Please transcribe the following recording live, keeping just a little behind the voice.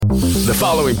The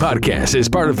following podcast is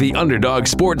part of the Underdog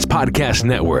Sports Podcast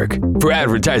Network. For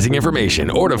advertising information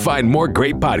or to find more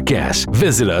great podcasts,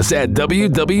 visit us at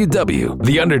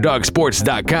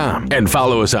www.theunderdogsports.com and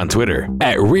follow us on Twitter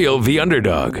at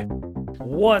RealTheUnderdog.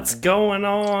 What's going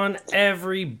on,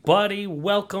 everybody?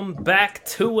 Welcome back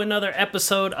to another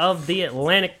episode of The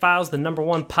Atlantic Files, the number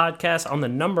one podcast on the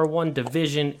number one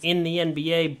division in the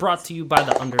NBA, brought to you by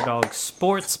the Underdog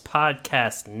Sports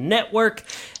Podcast Network.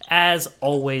 As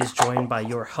always, joined by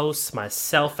your hosts,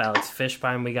 myself, Alex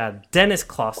Fishbein. We got Dennis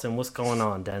Clausen. What's going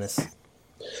on, Dennis?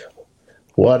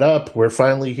 What up? We're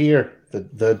finally here.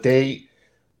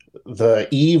 The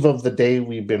eve of the day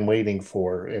we've been waiting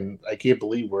for, and I can't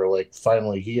believe we're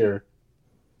finally here.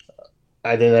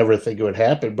 I didn't ever think it would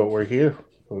happen, but we're here.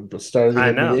 We're the start of the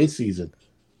NBA season.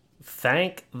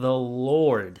 Thank the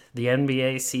Lord. The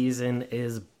NBA season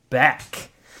is back.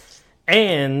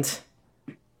 And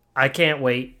I can't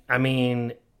wait. I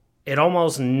mean, it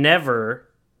almost never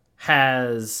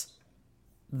has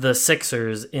the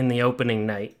Sixers in the opening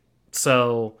night.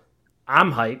 So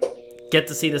I'm hyped. Get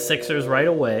to see the Sixers right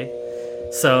away.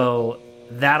 So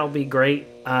that'll be great.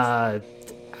 I'm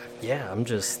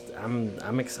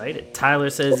excited. Tyler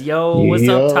says, yo, what's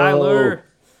up, Tyler?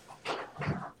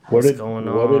 What's going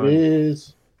on? What it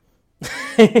is.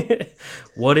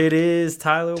 What it is,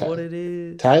 Tyler, what it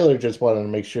is. Tyler just wanted to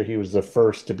make sure he was the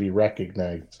first to be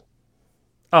recognized.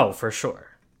 Oh, for sure.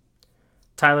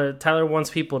 Tyler wants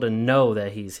people to know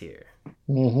that he's here.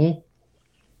 Mm-hmm.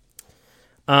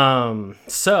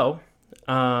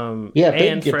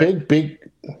 Big.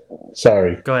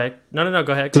 Sorry. Go ahead. No,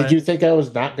 go ahead. Did you think I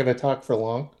was not going to talk for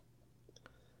long?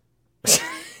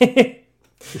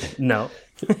 No.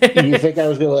 You think I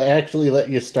was going to actually let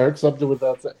you start something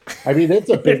without that? I mean,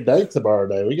 it's a big night tomorrow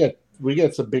night. We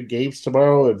got some big games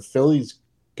tomorrow, and Philly's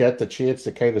got the chance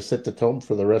to kind of set the tone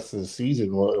for the rest of the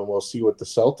season. We'll see what the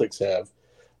Celtics have,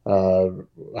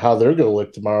 how they're going to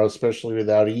look tomorrow, especially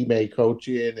without Ime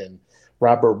coaching, and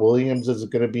Robert Williams is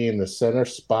going to be in the center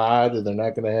spot, and they're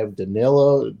not going to have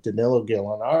Danilo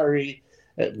Gallinari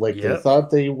they thought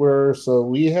they were. So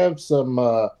we have some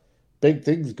big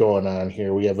things going on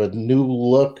here. We have a new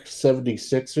look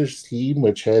 76ers team,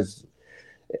 which has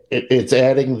it's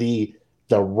adding the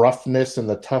roughness and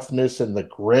the toughness and the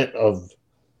grit of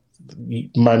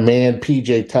my man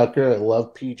PJ Tucker. I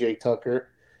love PJ Tucker.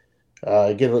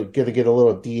 Gonna get a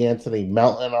little DeAnthony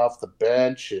Melton off the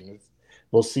bench, and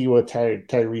we'll see what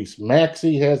Tyrese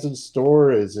Maxey has in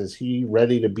store. Is he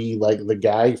ready to be like the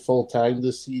guy full time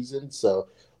this season? So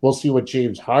we'll see what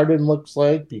James Harden looks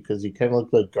like, because he kind of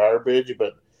looked like garbage,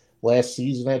 but last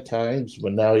season at times.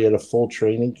 But now he had a full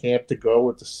training camp to go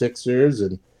with the Sixers,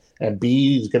 and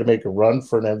B, he's going to make a run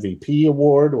for an MVP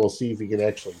award. We'll see if he can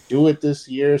actually do it this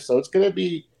year. So it's going to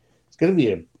be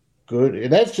a good,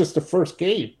 and that's just the first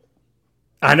game.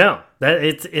 I know that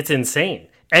it's insane.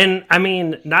 And I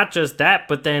mean, not just that,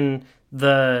 but then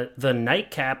the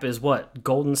nightcap is what?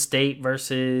 Golden State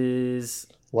versus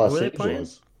Los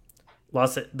Angeles.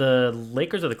 The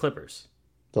Lakers or the Clippers?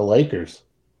 The Lakers.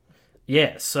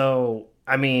 Yeah, so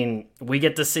I mean, we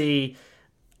get to see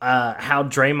how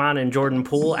Draymond and Jordan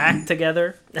Poole act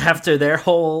together after their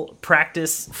whole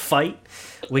practice fight.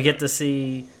 We get to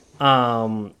see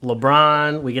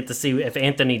LeBron. We get to see if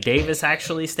Anthony Davis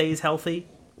actually stays healthy.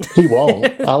 He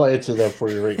won't. I'll answer that for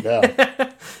you right now.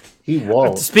 He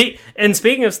won't.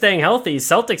 Speaking of staying healthy,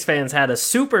 Celtics fans had a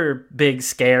super big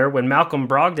scare when Malcolm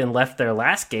Brogdon left their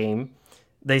last game.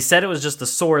 They said it was just a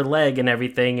sore leg and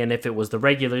everything, and if it was the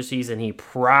regular season, he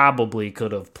probably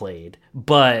could have played.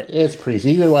 But it's preseason.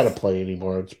 He didn't want to play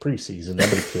anymore. It's preseason.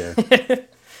 Nobody cares.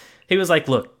 He was like,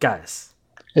 look, guys,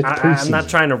 I'm not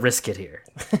trying to risk it here.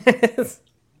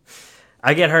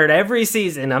 I get hurt every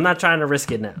season. I'm not trying to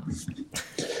risk it now.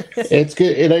 It's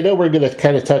good. And I know we're going to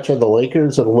kind of touch on the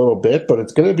Lakers in a little bit, but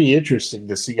it's going to be interesting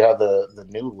to see how the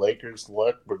new Lakers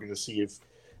look. We're going to see if,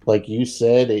 like you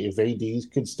said, if AD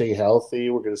can stay healthy.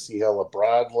 We're going to see how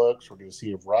LeBron looks. We're going to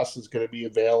see if Russ is going to be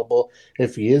available.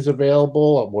 If he is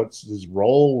available, what's his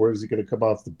role? Where is he going to come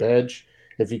off the bench?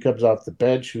 If he comes off the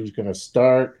bench, who's going to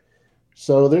start?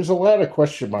 So there's a lot of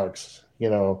question marks,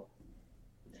 And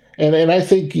I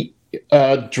think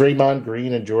Draymond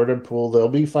Green and Jordan Poole, they'll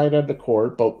be fine on the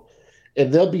court,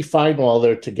 and they'll be fine while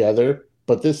they're together.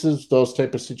 But this is those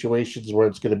type of situations where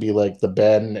it's going to be like the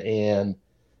Ben and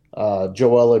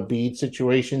Joel Embiid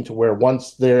situation, to where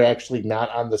once they're actually not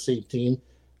on the same team,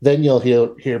 then you'll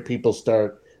hear people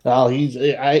start,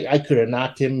 I could have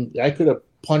knocked him, I could have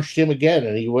punched him again,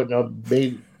 and he wouldn't have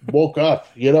woke up.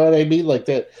 You know what I mean? Like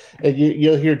that. And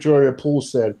you'll hear Jordan Poole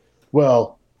said,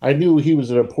 well, I knew he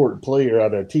was an important player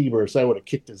on our team, or so I would have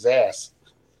kicked his ass.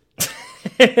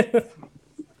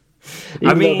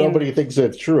 Even though nobody thinks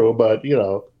it's true, but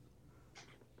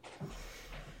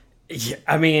Yeah,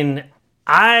 I mean,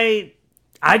 I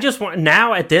just want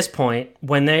now at this point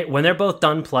when they're both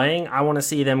done playing, I want to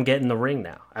see them get in the ring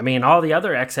now. I mean, all the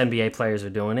other ex NBA players are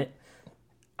doing it.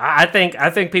 I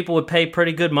think people would pay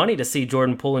pretty good money to see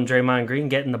Jordan Poole and Draymond Green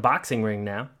get in the boxing ring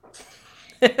now.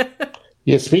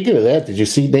 Yeah, speaking of that, did you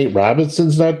see Nate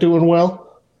Robinson's not doing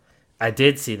well? I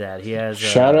did see that. He has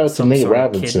shout out to Nate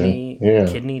Robinson.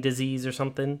 Kidney disease or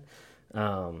something.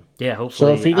 Yeah, hopefully.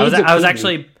 So if he needs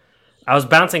I was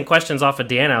bouncing questions off of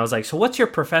Deanna. I was like, so what's your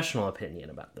professional opinion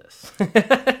about this?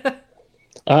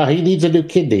 He needs a new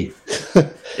kidney.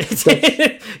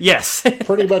 Yes.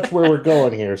 Pretty much where we're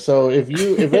going here. So if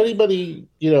anybody,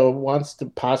 wants to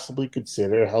possibly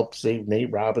consider help save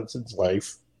Nate Robinson's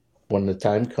life when the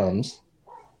time comes,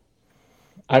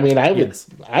 I mean, I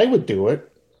would do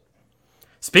it.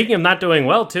 Speaking of not doing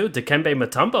well, too, Dikembe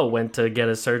Mutombo went to get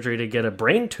a surgery to get a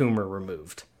brain tumor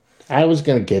removed. I was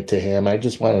going to get to him. I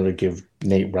just wanted to give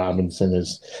Nate Robinson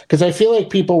because I feel like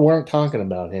people weren't talking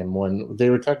about him when they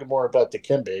were talking more about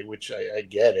Dikembe, which I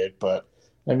get it. But,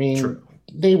 I mean, true.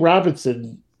 Nate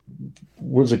Robinson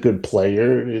was a good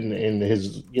player in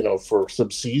his, for some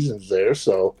seasons there.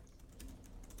 So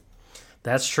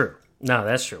that's true. No,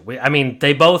 that's true. I mean,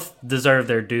 they both deserve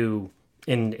their due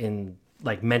in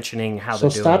like mentioning how they're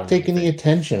doing. So stop taking the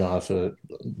attention off of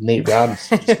Nate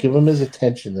Robinson. Just give him his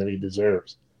attention that he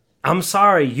deserves. I'm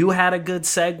sorry, you had a good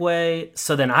segue,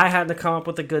 so then I had to come up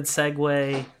with a good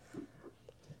segue.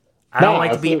 I don't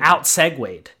like to be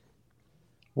out-segued.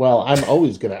 Well, I'm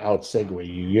always going to out-segue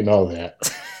you. You know that.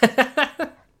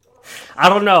 I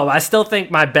don't know. I still think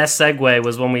my best segue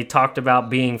was when we talked about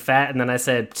being fat, and then I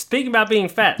said, speaking about being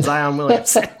fat, Zion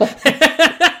Williamson.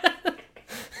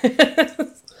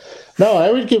 No,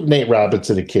 I would give Nate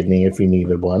Robinson a kidney if he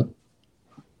needed one.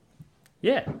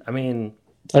 Yeah, I mean,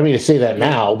 I say that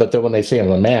now, but then when they say in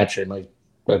the match, I'd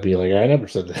be like, I never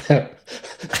said that.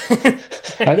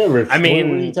 I never. I mean,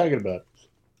 what are you talking about?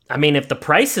 I mean, if the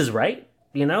price is right,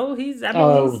 he's. He's got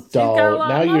a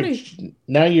lot of money.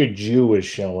 Now your Jew is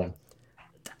showing.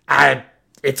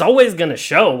 It's always going to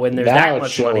show when there's that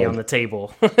much money on the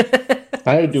table.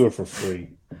 I would do it for free.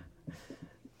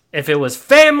 If it was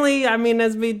family,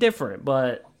 that'd be different,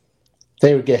 but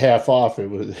they would get half off.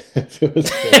 If it was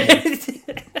family.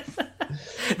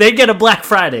 They get a Black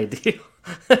Friday deal.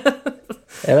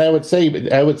 And I would say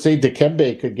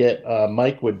Dikembe could get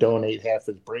Mike would donate half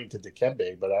his brain to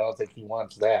Dikembe, but I don't think he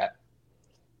wants that.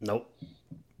 Nope.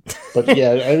 But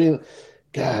yeah,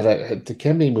 God,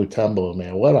 Dikembe Mutombo,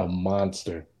 man, what a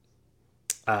monster.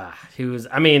 He was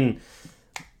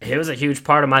a huge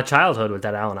part of my childhood with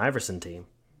that Allen Iverson team.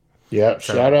 Yeah,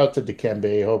 so, shout out to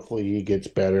Dikembe. Hopefully he gets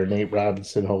better. Nate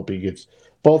Robinson, hope he gets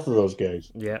both of those guys.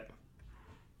 Yeah.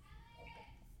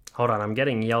 Hold on, I'm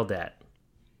getting yelled at.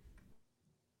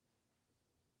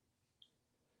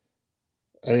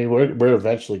 We're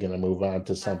eventually going to move on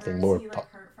to something more.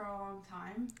 Hurt for a long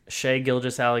time. Shai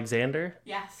Gilgeous-Alexander.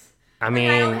 Yes. I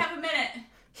don't have a minute.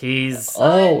 He's.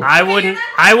 Oh, I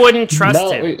wouldn't trust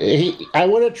him. I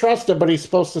wouldn't trust him, but he's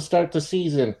supposed to start the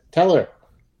season. Tell her.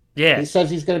 Yeah. He says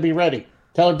he's going to be ready.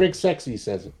 Tell her Big Sexy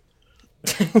says it.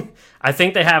 I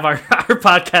think they have our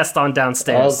podcast on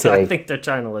downstairs, so I think they're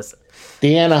trying to listen.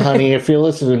 Deanna, honey, if you're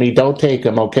listening to me, don't take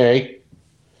him, okay?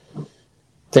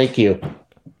 Thank you.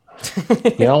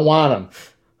 You don't want him.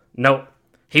 Nope.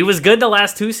 He was good the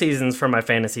last 2 seasons for my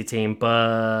fantasy team,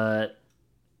 but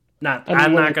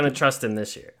I'm not going to trust him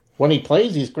this year. When he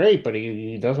plays, he's great, but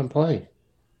he doesn't play.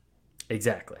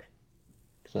 Exactly.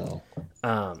 So.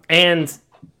 And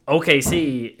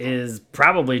OKC is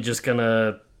probably just going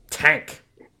to tank.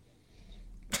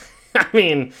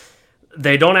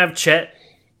 They don't have Chet.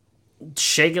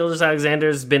 Shai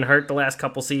Gilgeous-Alexander's been hurt the last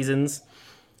couple seasons.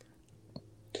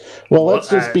 Well,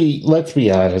 let's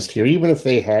be honest here. Even if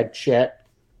they had Chet,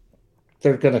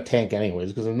 they're going to tank anyways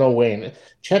because there's no way.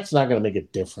 Chet's not going to make a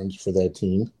difference for that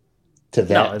team.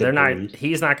 No, they're not.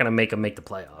 He's not going to make them make the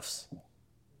playoffs.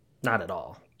 Not at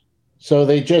all. So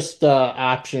they just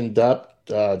optioned up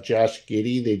Josh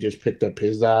Giddey. They just picked up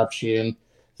his option.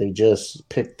 They just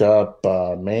picked up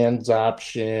Man's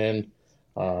option.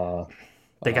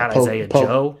 They got Isaiah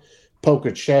Joe.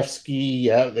 Pokachevsky.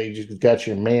 Yeah, they just got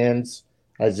your Man's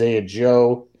Isaiah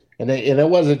Joe. And it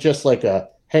wasn't just like a,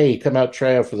 hey, come out,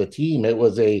 try out for the team. It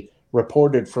was a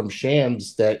reported from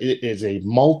Shams that it is a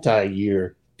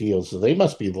multi-year deal. So they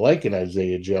must be liking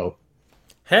Isaiah Joe.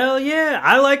 Hell yeah.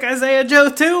 I like Isaiah Joe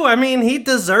too. He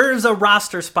deserves a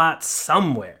roster spot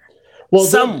somewhere. Well,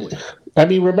 somewhere.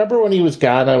 Remember when he was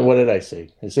gone? What did I say?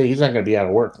 I say he's not going to be out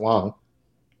of work long.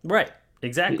 Right.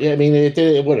 Exactly. I mean,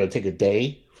 it would take a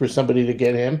day for somebody to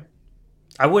get him.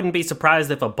 I wouldn't be surprised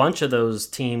if a bunch of those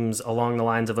teams along the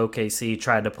lines of OKC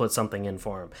tried to put something in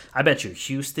for him. I bet you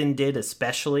Houston did,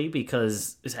 especially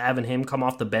because having him come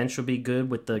off the bench would be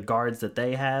good with the guards that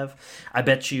they have. I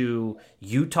bet you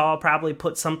Utah probably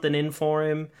put something in for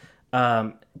him.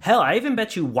 Hell, I even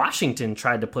bet you Washington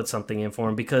tried to put something in for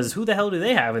him because who the hell do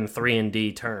they have in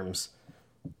 3-and-D terms?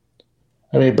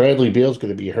 I mean, Bradley Beal's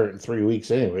going to be hurt in 3 weeks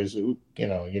anyways. You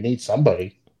need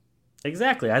somebody.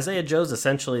 Exactly. Isaiah Joe's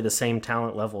essentially the same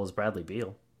talent level as Bradley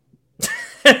Beal.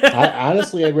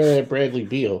 Honestly, I'd rather have Bradley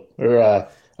Beal or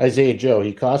Isaiah Joe.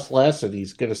 He costs less and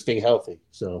he's going to stay healthy.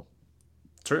 So,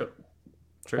 True.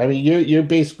 I mean, you're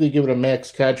basically giving a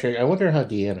max contract. I wonder how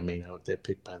Deanna made out with that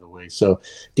pick, by the way. So,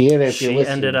 Deanna, if you're She listening,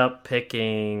 ended up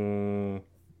picking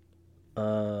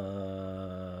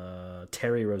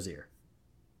Terry Rozier.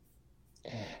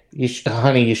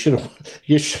 honey, you should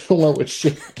have went with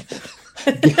shit.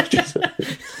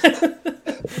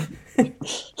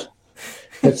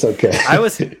 It's okay. I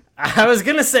was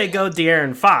gonna say go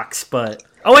De'Aaron Fox, but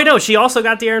oh wait, no, she also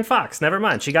got De'Aaron Fox. Never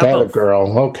mind, she got That a both.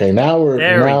 girl. Okay, now we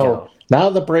go.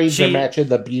 Now the braids are She- matching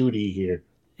the beauty here.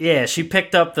 Yeah, she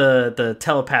picked up the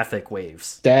telepathic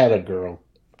waves. That a girl.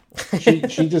 She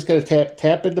just gotta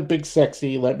tap into Big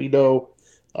Sexy. Let me know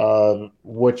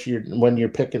when you're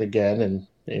picking again,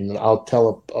 and I'll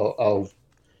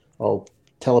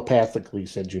telepathically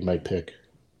send you my pick.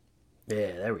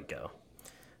 Yeah, there we go.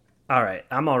 All right,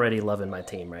 I'm already loving my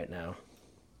team right now.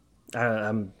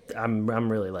 I'm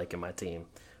really liking my team.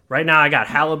 Right now, I got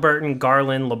Halliburton,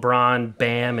 Garland, LeBron,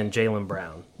 Bam, and Jaylen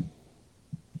Brown.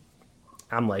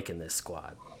 I'm liking this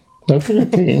squad.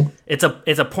 Okay. It's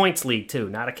a points league too,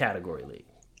 not a category league.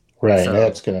 Right, So-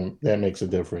 that makes a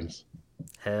difference.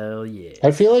 Hell yeah!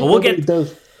 I feel like But we'll nobody get-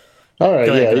 does. All right,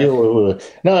 Go ahead, yeah. go ahead.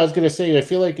 No, I was gonna say I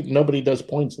feel like nobody does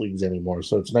points leagues anymore,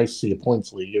 so it's nice to see a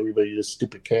points league. Everybody does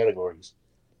stupid categories.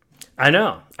 I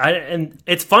know. And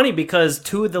it's funny because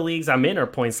two of the leagues I'm in are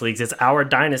points leagues. It's our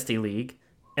dynasty league,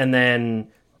 and then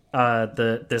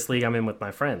this league I'm in with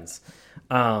my friends.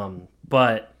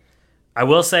 But I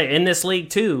will say in this league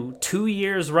too, 2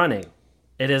 years running,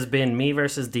 it has been me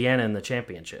versus Deanna in the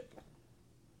championship.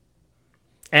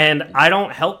 And I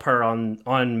don't help her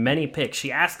on many picks.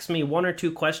 She asks me one or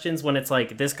two questions when it's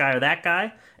like this guy or that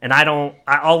guy, and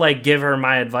I'll like give her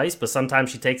my advice, but sometimes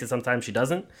she takes it, sometimes she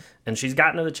doesn't, and she's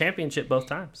gotten to the championship both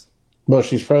times. Well,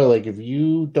 she's probably like, if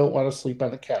you don't want to sleep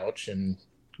on the couch and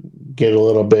get a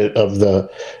little bit of the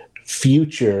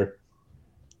future,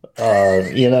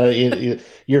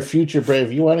 your future brave.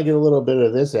 If you want to get a little bit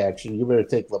of this action, you better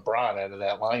take LeBron out of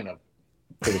that lineup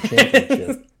for the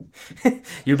championship.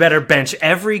 You better bench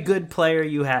every good player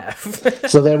you have.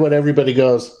 So then when everybody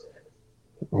goes,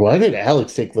 why did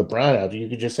Alex take LeBron out? You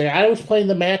could just say, I was playing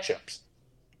the matchups.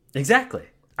 Exactly.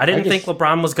 I didn't think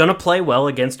LeBron was going to play well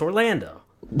against Orlando.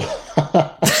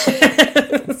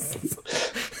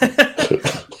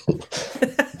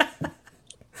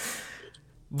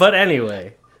 But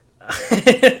anyway,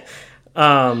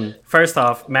 first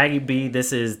off, Maggie B,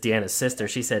 this is Deanna's sister.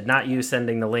 She said, not you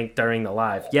sending the link during the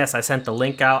live. Yes, I sent the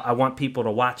link out. I want people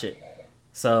to watch it.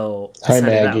 So I Hi, sent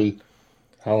it out. Maggie.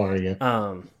 How are you?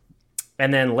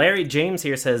 And then Larry James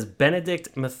here says,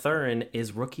 Benedict Mathurin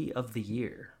is Rookie of the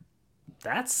Year.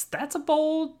 That's a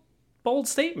bold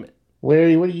statement.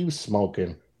 Larry, what are you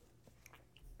smoking?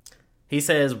 He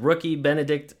says, rookie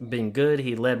Benedict been good.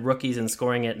 He led rookies in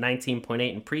scoring at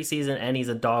 19.8 in preseason, and he's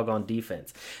a dog on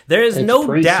defense. There is no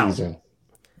doubt.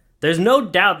 There's no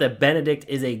doubt that Benedict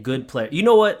is a good player. You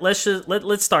know what? Let's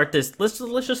start this. Let's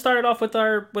just start it off with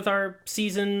our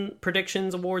season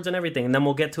predictions, awards, and everything, and then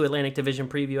we'll get to Atlantic Division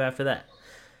preview after that.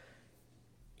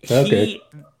 Okay.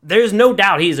 There's no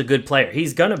doubt he's a good player.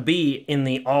 He's gonna be in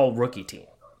the all rookie team.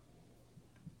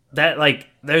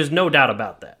 There's no doubt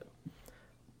about that.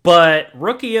 But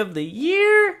Rookie of the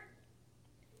Year?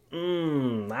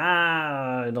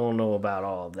 I don't know about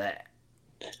all that.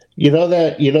 You know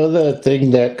the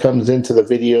thing that comes into the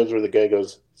videos where the guy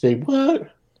goes, say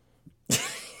what?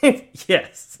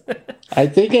 Yes. I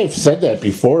think I've said that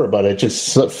before, but it's just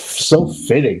so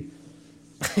fitting.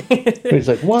 He's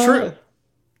like, what?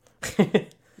 True.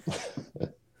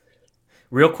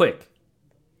 Real quick,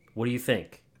 what do you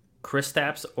think?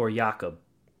 Kristaps or Jakob?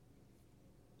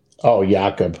 Oh,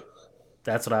 Jakob.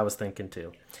 That's what I was thinking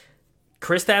too.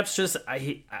 Kristaps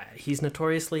he's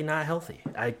notoriously not healthy.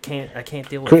 I can't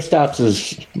deal with it. Kristaps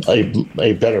is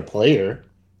a better player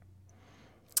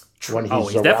when he's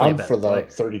definitely a around better for the player.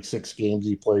 36 games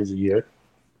he plays a year.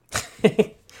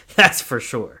 That's for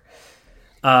sure.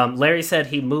 Larry said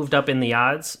he moved up in the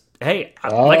odds. Hey,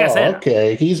 Oh, like I said,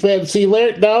 okay. He's been see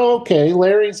Larry. No, okay.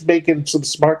 Larry's making some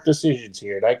smart decisions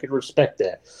here, and I can respect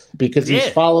that because he's yeah,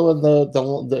 following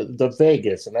the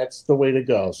Vegas, and that's the way to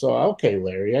go. So, okay,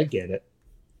 Larry, I get it.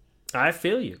 I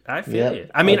feel you. I feel you.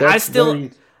 Yep. I mean, That's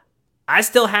very. I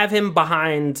still have him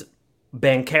behind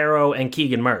Bancaro and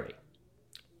Keegan Murray,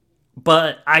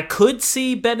 but I could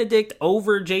see Benedict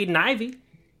over Jaden Ivey.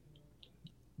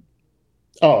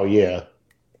 Oh yeah.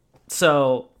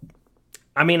 So,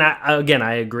 I mean,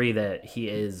 I agree that he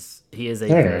is a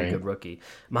very right. good rookie.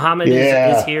 Muhammad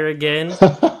Yeah. is here again.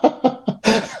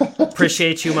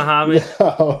 Appreciate you, Muhammad.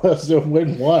 Oh, so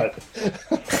win what?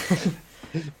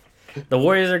 The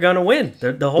Warriors are going to win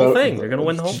the whole thing. They're going to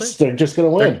win the whole thing. They're just going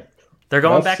to win. They're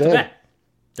going Enough back to said. back.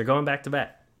 They're going back to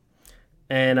back.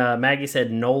 And Maggie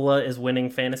said Nola is winning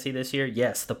fantasy this year.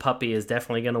 Yes, the puppy is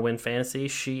definitely going to win fantasy.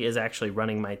 She is actually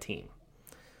running my team.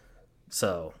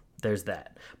 So there's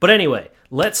that. But anyway,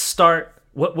 let's start.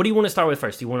 What do you want to start with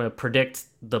first? Do you want to predict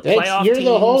the playoff You're teams?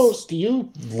 the host.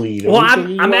 You lead. Well,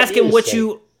 Anything you I'm want me asking to what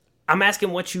say. I'm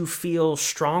asking what you feel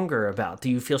stronger about. Do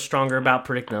you feel stronger about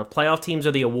predicting the playoff teams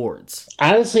or the awards?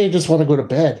 Honestly, I just want to go to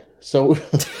bed. So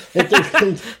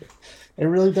it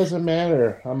really doesn't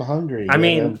matter. I'm hungry. I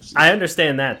mean, and I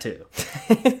understand that too.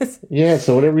 yeah.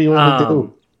 So whatever you want to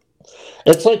do.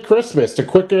 It's like Christmas. The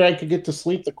quicker I can get to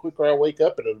sleep, the quicker I wake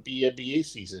up, and it'll be NBA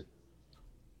season.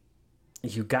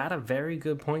 You got a very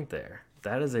good point there.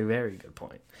 That is a very good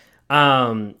point.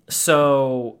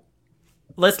 So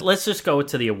let's just go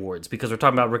to the awards because we're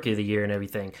talking about Rookie of the Year and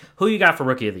everything. Who you got for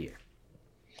Rookie of the Year?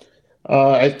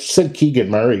 I said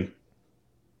Keegan Murray.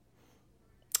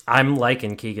 I'm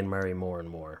liking Keegan Murray more and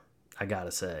more. I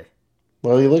gotta say.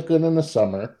 Well, he looked good in the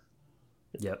summer.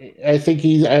 Yep. I think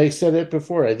I said it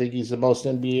before. I think he's the most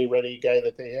NBA ready guy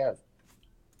that they have.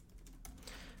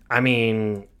 I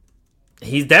mean,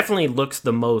 he definitely looks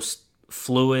the most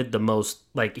fluid, the most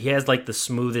like he has like the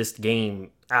smoothest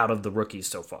game out of the rookies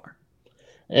so far.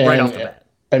 And, right off the bat.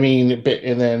 I mean, and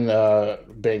then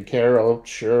Bancaro,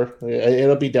 sure.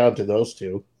 It'll be down to those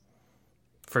two.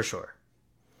 For sure.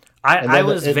 I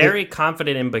was very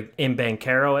confident in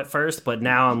Bancaro at first, but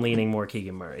now I'm leaning more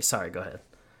Keegan Murray. Sorry, go ahead.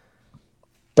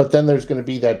 But then there's going to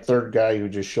be that third guy who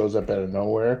just shows up out of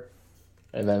nowhere,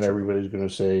 and then everybody's going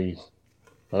to say,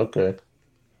 okay.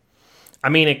 I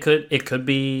mean, it could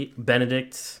be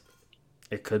Benedict.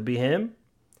 It could be him.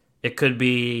 It could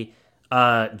be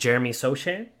Jeremy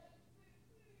Sochan.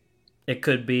 It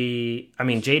could be, I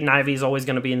mean, Jaden Ivey is always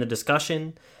going to be in the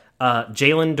discussion.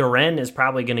 Jalen Duren is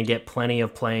probably going to get plenty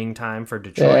of playing time for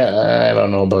Detroit. Yeah, I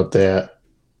don't know about that.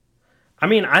 I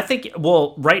mean, I think,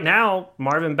 well, right now,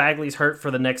 Marvin Bagley's hurt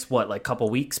for the next, couple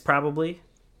weeks probably?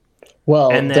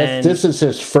 Well, And then- this is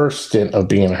his first stint of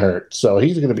being hurt. So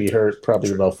he's going to be hurt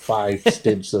probably about 5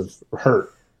 stints of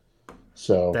hurt.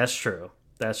 So That's true.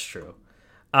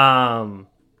 And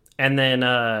then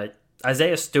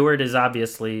Isaiah Stewart is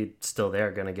obviously still there,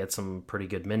 going to get some pretty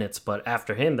good minutes. But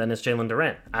after him, then it's Jalen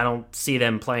Duren. I don't see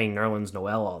them playing Nerlens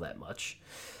Noel all that much,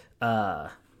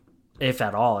 if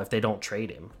at all, if they don't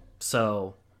trade him.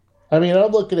 So, I mean,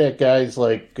 I'm looking at guys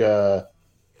like, Jabari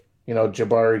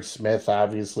Smith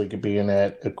obviously could be in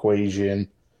that equation.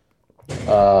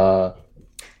 And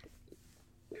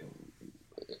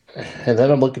then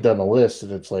I'm looking down the list,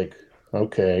 and it's like,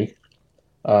 okay.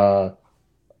 Agbaji,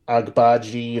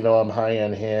 I'm high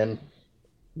on him.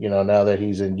 Now that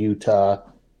he's in Utah,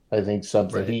 I think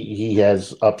something Right. he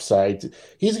has upside.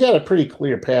 He's got a pretty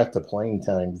clear path to playing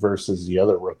time versus the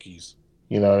other rookies.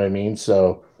 You know what I mean?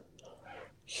 So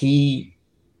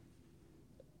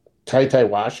Ty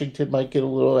Washington might get a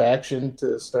little action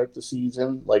to start the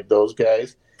season, like those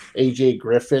guys. AJ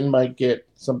Griffin might get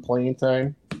some playing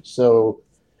time. So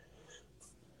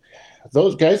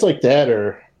those guys like that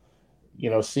are,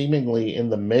 seemingly in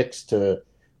the mix to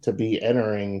be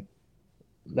entering.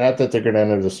 Not that they're going to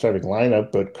enter the starting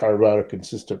lineup, but carve out a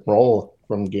consistent role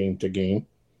from game to game.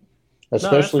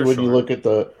 Especially when you look at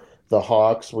the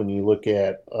Hawks, when you look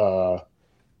at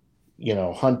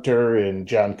Hunter and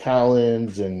John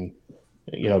Collins and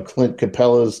Clint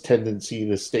Capella's tendency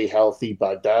to stay healthy.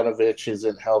 Bogdanovich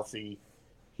isn't healthy.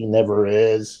 He never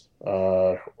is.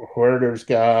 Huerter's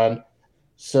gone.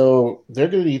 So they're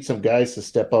going to need some guys to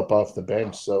step up off the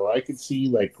bench. So I could see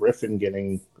like Griffin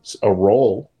getting a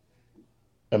role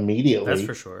immediately. that's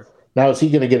for sure. Now, is he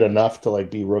going to get enough to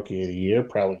like be Rookie of the Year?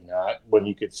 Probably not. When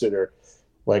you consider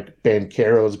like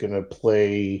Bancaro is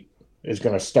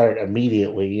going to start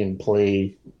immediately and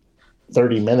play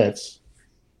 30 minutes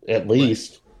at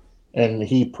least, and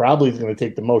he probably is going to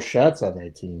take the most shots on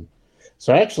that team.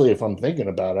 So actually, if I'm thinking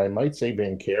about it, I might say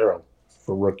Bancaro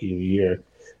for Rookie of the Year.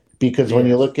 because when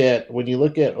you look at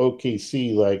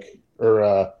OKC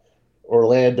or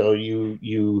Orlando,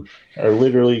 you are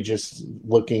literally just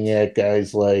looking at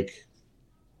guys like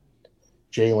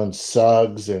Jalen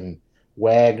Suggs and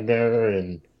Wagner,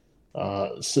 and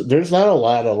so there's not a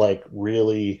lot of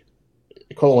really.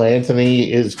 Cole Anthony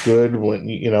is good when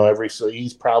so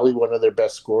he's probably one of their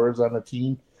best scorers on the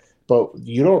team, but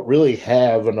you don't really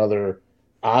have another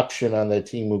option on that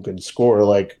team who can score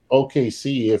like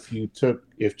OKC.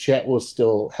 If Chet was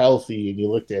still healthy and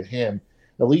you looked at him,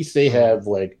 at least they have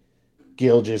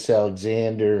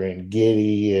Gilgeous-Alexander and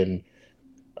Giddey and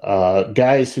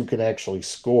guys who can actually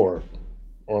score.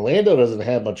 Orlando doesn't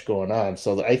have much going on,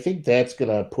 so I think that's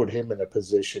going to put him in a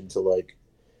position to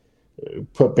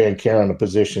put Banchero in a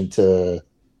position to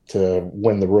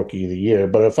win the Rookie of the Year.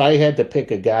 But if I had to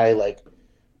pick a guy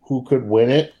who could win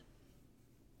it,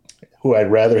 who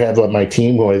I'd rather have on my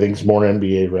team, who I think is more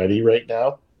NBA ready right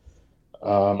now,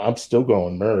 I'm still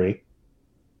going Murray.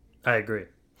 I agree.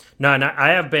 No, I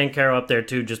have Banchero up there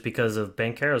too, just because of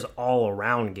Banchero's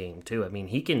all-around game too. I mean,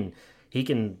 he can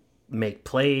make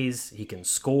plays, he can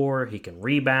score, he can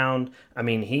rebound. I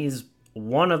mean, he's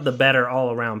one of the better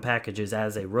all-around packages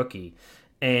as a rookie,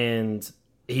 and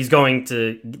he's going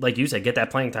to, like you said, get that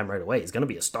playing time right away. He's going to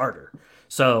be a starter.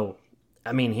 So,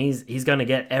 I mean, he's going to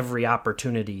get every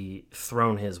opportunity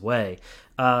thrown his way.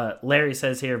 Larry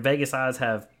says here, Vegas odds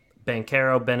have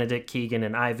Banchero, Benedict, Keegan,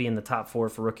 and Ivy in the top 4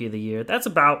 for Rookie of the Year. That's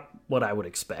about what I would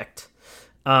expect.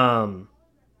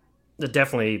 It's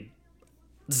definitely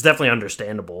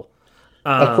understandable.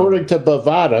 According to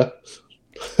Bovada.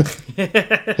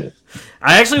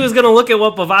 I actually was going to look at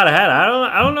what Bovada had.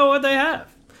 I don't know what they have.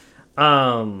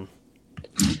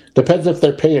 Depends if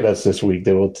they're paying us this week.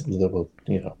 They will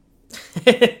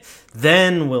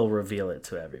Then we'll reveal it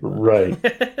to everyone. Right.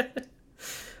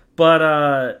 But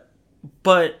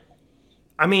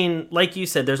I mean, like you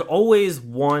said, there's always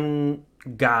one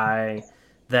guy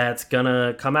that's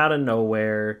gonna come out of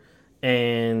nowhere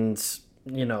and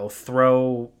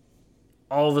throw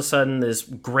all of a sudden this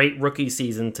great rookie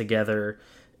season together,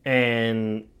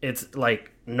 and it's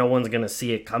like no one's gonna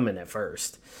see it coming at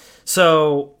first.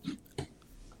 So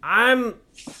I'm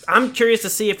curious to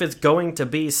see if it's going to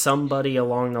be somebody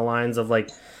along the lines of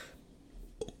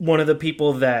one of the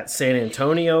people that San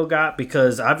Antonio got,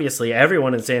 because obviously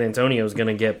everyone in San Antonio is going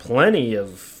to get plenty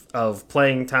of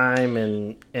playing time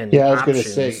and yeah, I was going to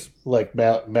say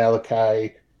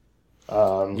Malachi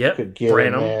could get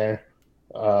Branham. in there.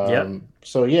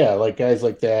 So yeah, guys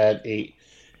like that,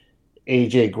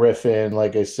 AJ Griffin,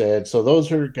 like I said. So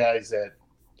those are guys that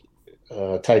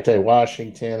Ty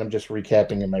Washington. I'm just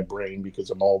recapping in my brain because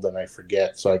I'm old and I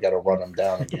forget, so I got to run them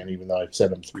down again, even though I've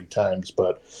said them 3 times.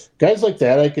 But guys like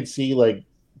that, I could see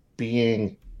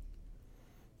being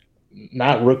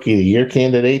not Rookie of the Year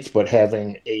candidates, but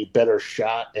having a better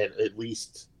shot at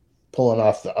least pulling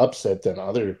off the upset than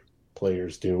other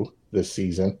players do this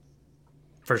season.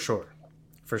 For sure.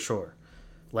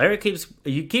 Larry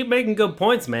you keep making good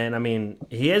points, man. I mean,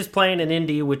 he is playing in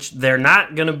Indy, which they're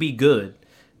not going to be good.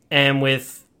 And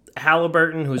with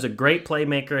Halliburton, who's a great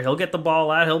playmaker, he'll get the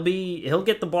ball out. He'll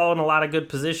get the ball in a lot of good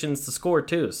positions to score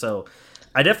too. So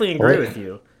I definitely agree with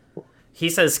you. He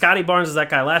says Scotty Barnes is that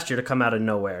guy last year to come out of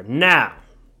nowhere. Now,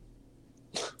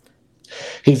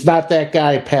 he's not that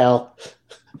guy, pal.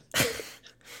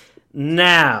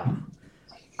 Now,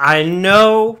 I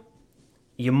know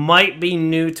you might be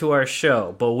new to our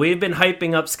show, but we've been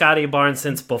hyping up Scotty Barnes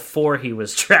since before he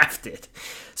was drafted.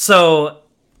 So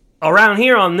around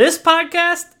here on this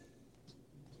podcast,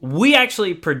 we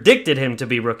actually predicted him to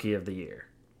be Rookie of the Year.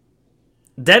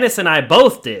 Dennis and I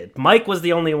both did. Mike was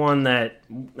the only one that,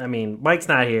 Mike's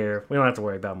not here. We don't have to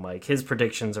worry about Mike. His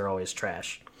predictions are always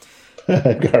trash.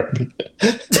 Garbage.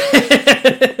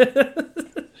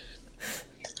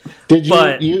 Did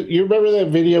you remember that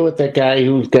video with that guy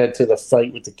who got to the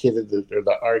fight with the kid or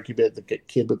the argument, the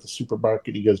kid with the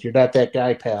supermarket? He goes, "You're not that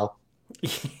guy, pal."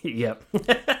 Yep.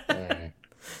 Right.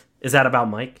 Is that about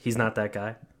Mike? He's not that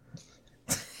guy?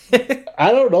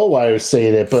 I don't know why I was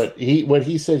saying it, but when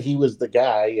he said he was the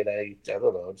guy, and I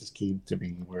don't know, it just came to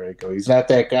me where I go, he's not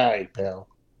that guy, pal.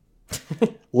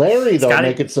 Larry, though,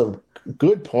 making some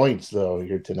good points, though,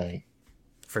 here tonight.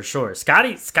 For sure.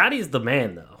 Scotty's the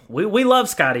man, though. We love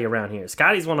Scotty around here.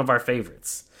 Scotty's one of our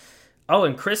favorites. Oh,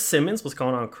 and Chris Simmons, what's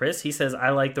going on, Chris? He says, I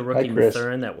like the rookie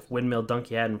Mathurin. That windmill dunk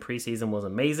he had in preseason was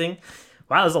amazing.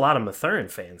 Wow, there's a lot of Mathurin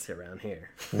fans around here.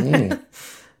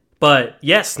 But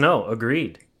yes, no,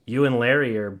 agreed. You and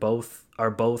Larry are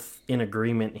both in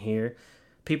agreement here.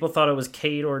 People thought it was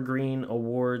Cade or Green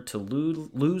award to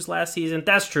lose last season.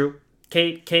 That's true.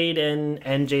 Cade and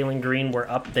Jalen Green were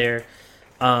up there.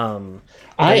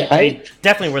 They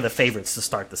definitely were the favorites to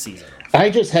start the season. I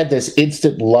just had this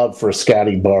instant love for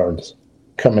Scotty Barnes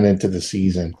coming into the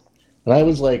season. And I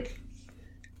was like,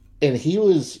 and he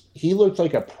looked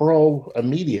like a pro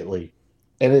immediately.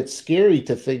 And it's scary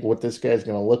to think what this guy's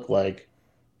going to look like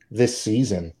this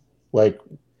season. Like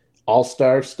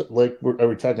all-star, like are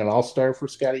we talking all-star for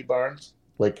Scotty Barnes?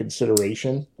 Like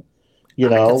consideration? You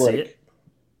know, I can see it.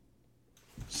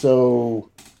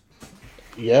 So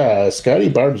yeah, Scotty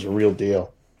Barnes is a real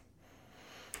deal.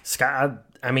 Scott,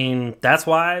 I mean, that's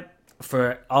why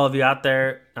for all of you out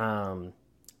there,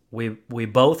 we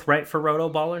both write for Roto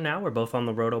Baller now. We're both on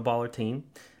the Roto Baller team.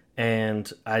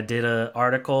 And I did an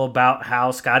article about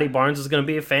how Scotty Barnes is going to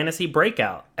be a fantasy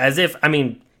breakout. As if, I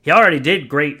mean, he already did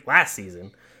great last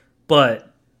season.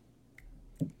 But,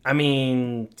 I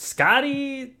mean,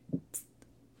 Scotty,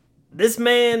 this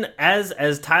man,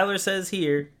 as Tyler says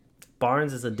here,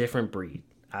 Barnes is a different breed.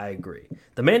 I agree.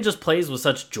 The man just plays with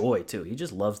such joy, too. He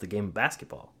just loves the game of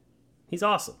basketball. He's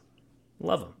awesome.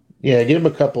 Love him. Yeah, give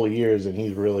him a couple of years and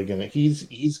he's really going to...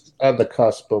 He's on the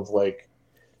cusp of, like,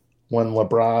 when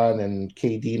LeBron and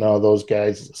KD and all those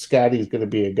guys, Scotty's going to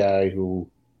be a guy who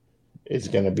is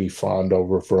going to be fawned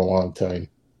over for a long time.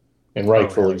 And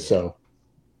rightfully so.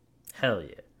 Hell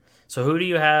yeah. So who do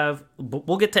you have?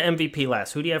 We'll get to MVP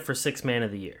last. Who do you have for Sixth Man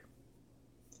of the Year?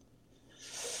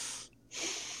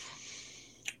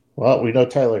 Well, we know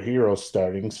Tyler Hero's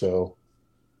starting, so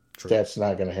True. That's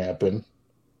not going to happen.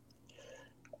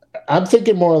 I'm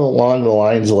thinking more along the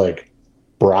lines of like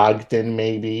Brogdon,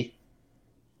 maybe.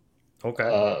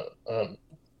 Okay.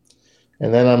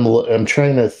 And then I'm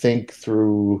trying to think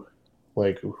through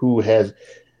like who has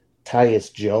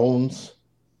Tyus Jones,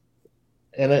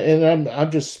 and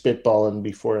I'm just spitballing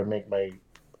before I make my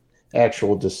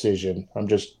actual decision. I'm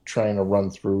just trying to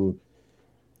run through.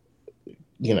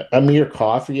 You know, Amir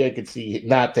Coffey, I could see,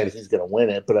 not that he's going to win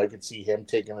it, but I could see him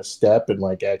taking a step and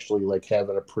like actually like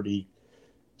having a pretty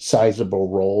sizable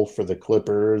role for the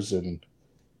Clippers. And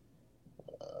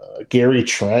Gary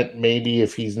Trent, maybe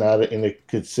if he's not in a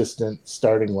consistent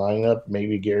starting lineup,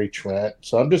 maybe Gary Trent.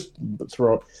 So I'm just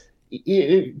throwing.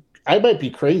 I might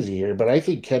be crazy here, but I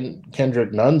think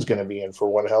Kendrick Nunn's going to be in for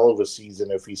one hell of a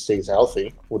season if he stays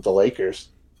healthy with the Lakers.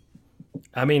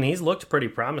 I mean, he's looked pretty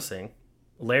promising.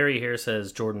 Larry here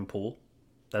says Jordan Poole.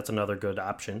 That's another good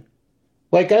option.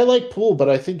 Like, I like Poole, but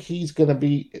I think he's going to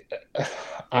be...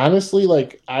 Honestly,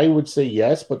 like, I would say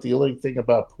yes, but the only thing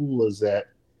about Poole is that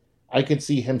I could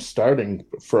see him starting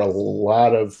for a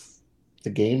lot of the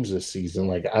games this season.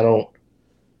 Like, I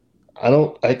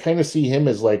kind of see him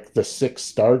as, like, the sixth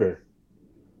starter.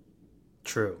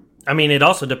 True. I mean, it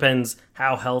also depends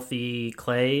how healthy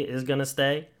Clay is going to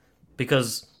stay.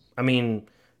 Because, I mean...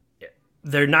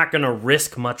 they're not going to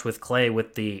risk much with Clay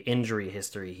with the injury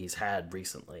history he's had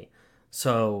recently.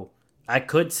 So I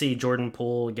could see Jordan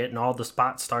Poole getting all the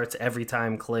spot starts every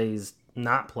time Clay's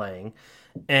not playing.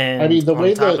 And I mean, the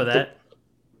way top of that...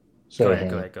 Go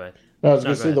ahead. No, I was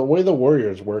going to say, the way the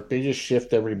Warriors work, they just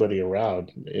shift everybody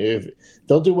around. If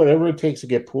they'll do whatever it takes to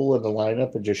get Poole in the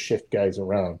lineup and just shift guys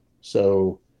around.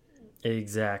 So...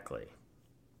 Exactly.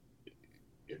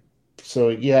 So,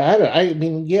 yeah, I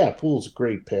mean, yeah, Poole's a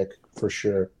great pick for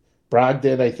sure.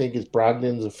 Brogdon, I think,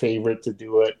 Brogdon's a favorite to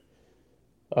do it.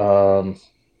 And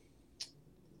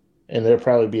there'll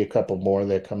probably be a couple more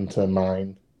that come to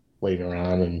mind later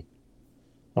on, and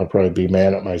I'll probably be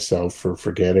mad at myself for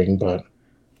forgetting, but...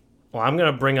 Well, I'm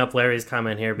going to bring up Larry's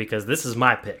comment here because this is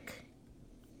my pick.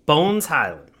 Bones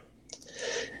Highland.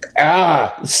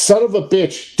 Ah, son of a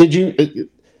bitch.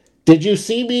 Did you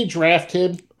see me draft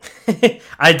him?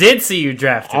 I did see you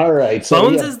draft him. All right. So,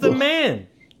 Bones is the man.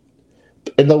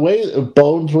 And the way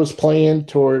Bones was playing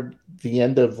toward the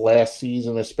end of last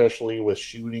season, especially with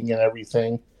shooting and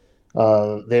everything,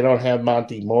 they don't have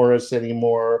Monty Morris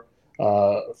anymore.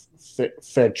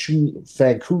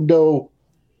 Facundo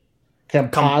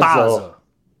Campazzo.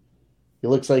 He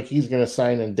looks like he's going to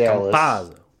sign in Dallas.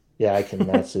 Campazzo. Yeah, I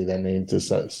cannot say that name to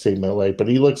save my life, but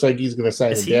he looks like he's going to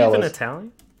sign in Dallas. Is he even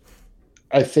Italian?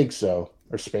 I think so.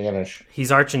 Or Spanish. He's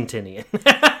Argentinian.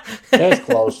 That's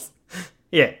close.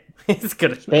 Yeah. He's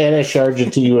good. Spanish,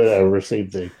 Argentina, whatever. Same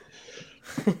thing.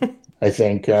 I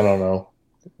think. I don't know.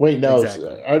 Wait, no.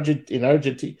 Exactly. In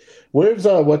Argentina. Where's,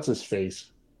 what's his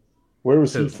face? Where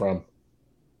was he from?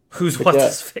 Who's what's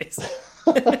his face?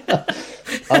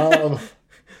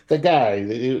 The guy.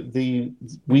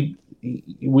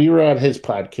 We were on his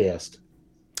podcast.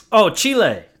 Oh,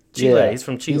 Chile. Yeah, he's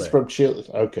from Chile. He's from Chile.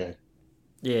 Okay.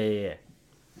 Yeah.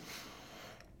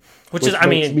 Which is, I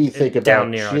mean, me think about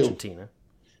down near Chile. Argentina.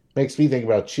 Makes me think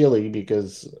about Chile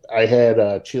because I had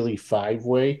a Chile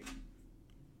 5-way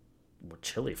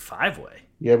chili five-way.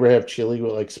 You ever have chili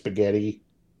with like spaghetti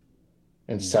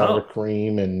and sour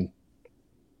cream and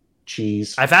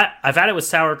cheese? I've had it with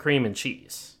sour cream and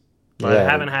cheese, but I Yeah.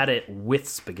 haven't had it with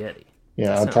spaghetti. Yeah,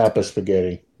 That on sounds top good. of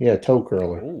spaghetti. Yeah, toe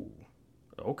curler. Ooh,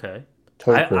 okay.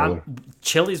 Toe curler.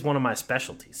 Chili's one of my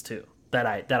specialties too. That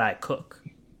I cook.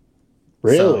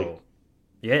 Really? So,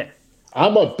 yeah.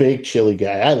 I'm a big chili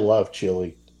guy. I love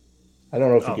chili. I don't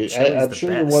know if Oh, you could. chili's I'm the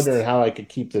sure you're best. wondering how I could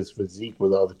keep this physique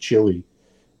with all the chili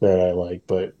that I like,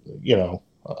 but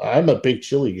I'm a big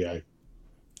chili guy.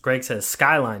 Greg says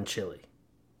Skyline chili.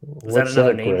 Is What's that another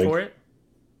that, name Greg? for it?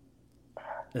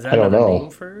 Is that I don't another know. name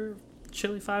for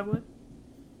chili five-way?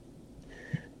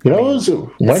 You know, I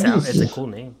mean, Wendy's. It's a cool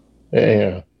name.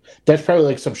 Yeah, that's probably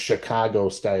like some Chicago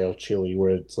style chili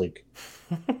where it's like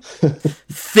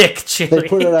Thick chili. they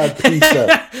put it on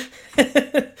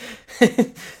pizza.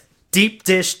 Deep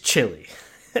dish chili.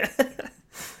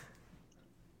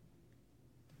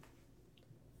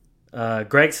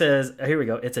 Greg says, here we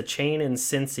go. It's a chain in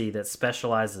Cincy that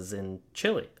specializes in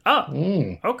chili.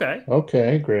 Oh, okay.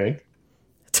 Okay, Greg.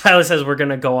 Tyler says we're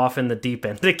gonna go off in the deep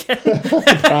end again.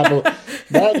 Probably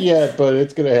not yet, but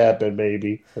it's gonna happen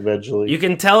maybe eventually. You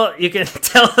can tell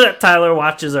that Tyler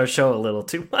watches our show a little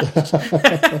too much.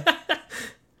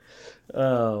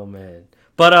 Oh man.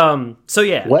 But so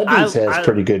yeah. Wendy's has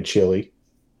pretty good chili.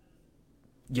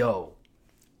 Yo.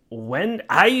 When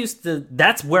I used to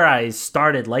that's where I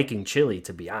started liking chili,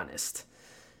 to be honest.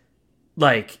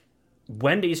 Like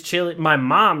Wendy's chili. My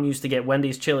mom used to get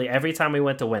Wendy's chili every time we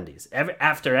went to Wendy's.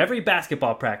 After every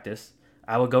basketball practice,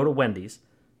 I would go to Wendy's.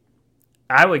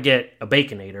 I would get a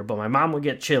Baconator, but my mom would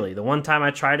get chili. The one time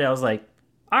I tried it, I was like,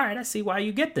 all right, I see why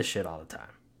you get this shit all the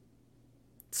time.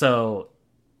 So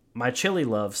my chili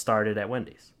love started at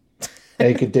Wendy's. And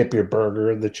you could dip your burger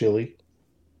in the chili.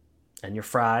 And your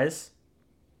fries.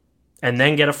 And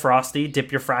then get a Frosty,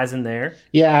 dip your fries in there.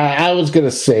 Yeah, I was gonna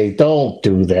say, don't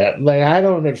do that. Like, I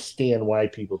don't understand why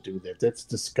people do that. That's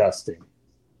disgusting.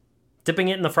 Dipping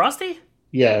it in the Frosty?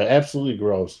 Yeah, absolutely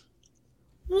gross.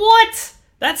 What?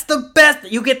 That's the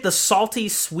best. You get the salty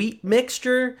sweet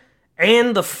mixture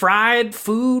and the fried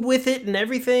food with it and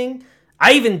everything.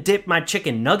 I even dip my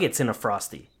chicken nuggets in a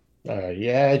Frosty.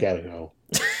 Yeah, I gotta go.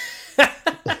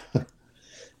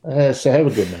 So have a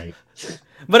good night.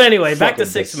 But anyway, back to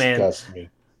Fucking Six Man. disgust me.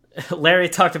 Larry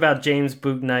talked about James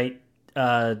Bouknight,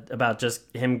 about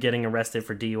just him getting arrested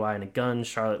for DUI and a gun,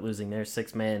 Charlotte losing their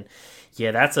 6 man.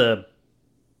 Yeah, that's a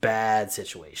bad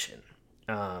situation.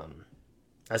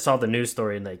 I saw the news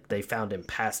story and they found him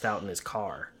passed out in his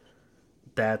car.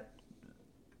 That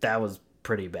was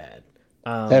pretty bad.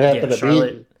 That happened to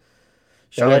Charlotte, me.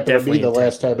 Charlotte That happened to me definitely the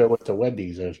last time I went to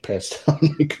Wendy's. I was passed out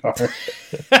in my car.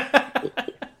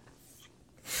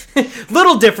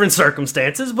 little different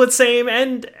circumstances, but same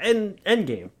end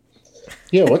game.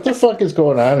 Yeah, what the fuck is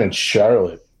going on in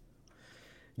Charlotte?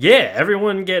 Yeah,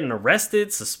 everyone getting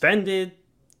arrested, suspended.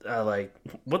 Like,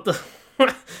 what the...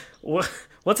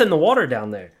 what's in the water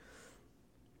down there?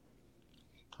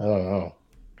 I don't know.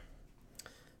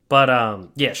 But,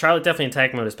 yeah, Charlotte definitely in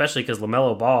attack mode, especially because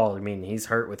LaMelo Ball, I mean, he's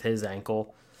hurt with his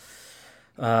ankle.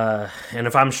 And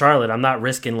if I'm Charlotte, I'm not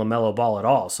risking LaMelo Ball at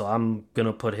all, so I'm going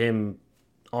to put him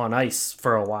on ice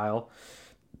for a while.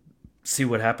 See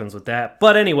what happens with that.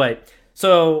 But anyway,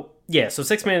 so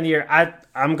 6 man of the year.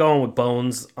 I'm going with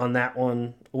Bones on that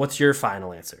one. What's your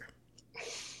final answer?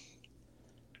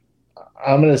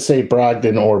 I'm going to say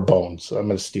Brogdon or Bones. I'm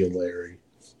going to steal Larry.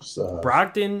 So,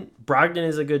 Brogdon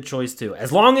is a good choice too,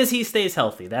 as long as he stays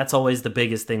healthy. That's always the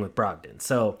biggest thing with Brogdon.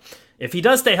 So if he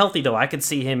does stay healthy, though, I could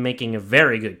see him making a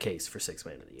very good case for 6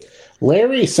 man of the year.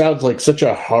 Larry sounds like such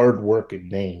a hard-working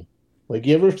name. Like,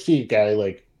 you ever see a guy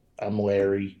like, I'm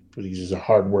Larry, but he's just a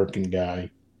hard-working guy,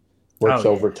 works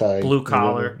overtime. Blue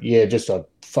collar. Yeah, just a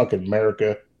fucking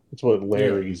America. That's what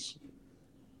Larry's.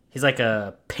 He's like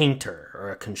a painter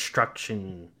or a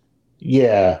construction.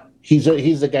 Yeah, he's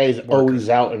the guy who's always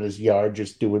out in his yard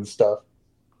just doing stuff.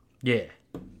 Yeah.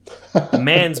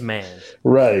 Man's man.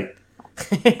 Right.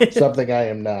 Something I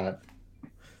am not.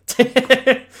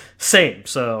 Same,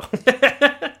 so.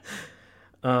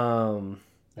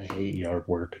 I hate yard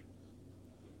work.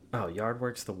 Oh, yard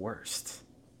work's the worst.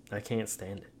 I can't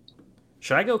stand it.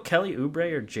 Should I go Kelly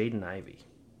Oubre or Jaden Ivey?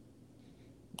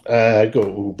 I'd go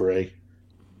Oubre.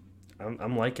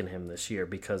 I'm liking him this year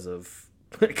because of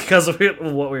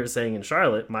what we were saying in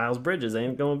Charlotte. Miles Bridges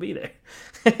ain't going to be there.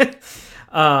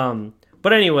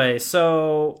 But anyway,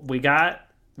 so we got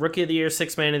Rookie of the Year,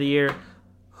 6 man of the year.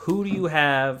 Who do you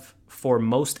have for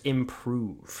most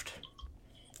improved?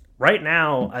 Right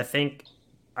now, I think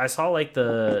I saw like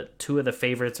the 2 of the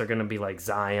favorites are going to be like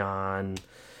Zion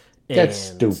That's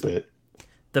And stupid.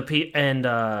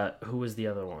 Who was the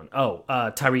other one? Oh,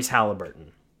 Tyrese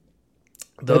Halliburton.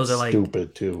 That's Those are like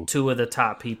stupid too. two of the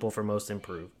top people for most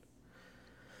improved.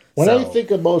 When I So- think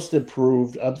of most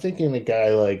improved, I'm thinking a guy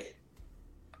like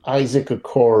Isaac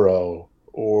Okoro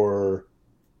or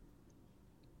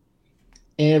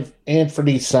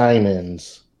Anthony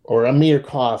Simons or Amir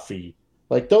Coffey.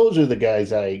 Like those are the guys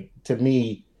to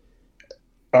me,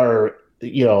 are,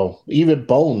 even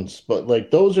Bones, but like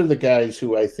those are the guys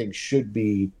who I think should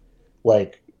be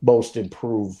like most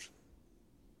improved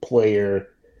player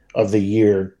of the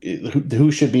year,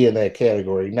 who should be in that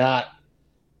category, not,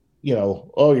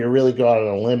 you're really going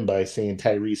on a limb by saying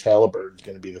Tyrese Halliburton's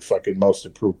going to be the fucking most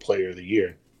improved player of the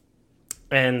year.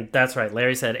 And that's right.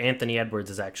 Larry said Anthony Edwards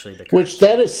is actually the Which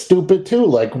that is stupid too.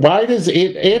 Like, why does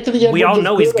Anthony Edwards? We all is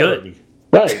know he's good. already.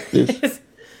 Right.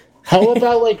 How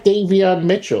about like Davion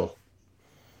Mitchell?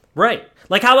 Right.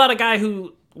 Like, how about a guy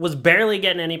who was barely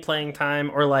getting any playing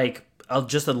time or like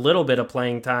just a little bit of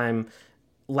playing time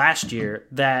last year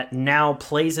that now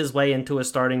plays his way into a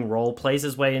starting role, plays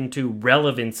his way into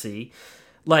relevancy.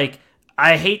 Like,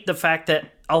 I hate the fact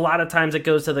that a lot of times it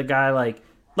goes to the guy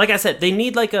like I said, they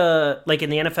need like in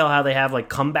the NFL how they have like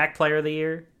comeback player of the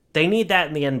year. They need that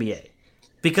in the NBA.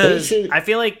 Because I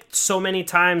feel like so many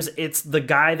times it's the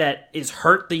guy that is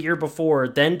hurt the year before,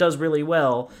 then does really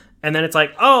well, and then it's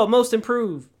like, oh, most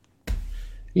improved.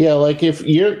 Yeah, like if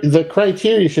the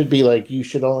criteria should be like you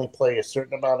should only play a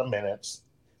certain amount of minutes,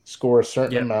 score a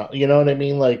certain amount. You know what I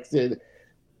mean? Like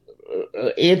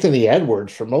Anthony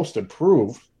Edwards for most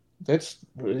improved.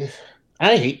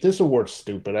 I hate this award's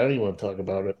stupid. I don't even want to talk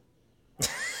about it.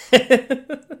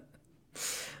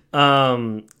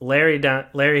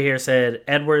 Larry here said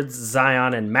Edwards,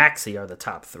 Zion, and Maxey are the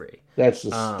top three. This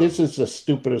is the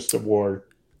stupidest award.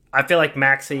 I feel like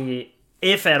Maxey,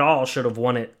 if at all, should have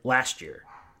won it last year.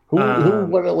 Who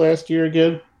won it last year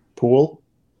again? Poole?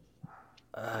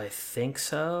 I think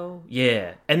so.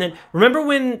 Yeah. And then remember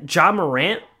when Ja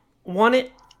Morant won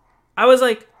it? I was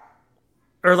like,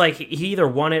 or like he either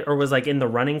won it or was like in the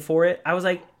running for it. I was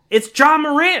like, it's Ja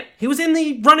Morant. He was in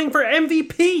the running for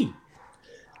MVP.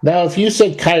 Now, if you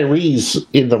said Kyrie's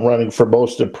in the running for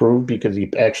most improved because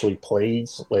he actually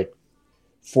plays like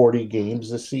 40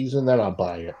 games this season, then I'll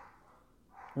buy it.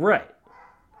 Right.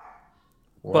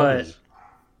 But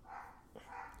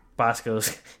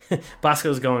Bosco's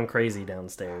going crazy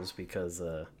downstairs because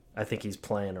I think he's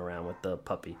playing around with the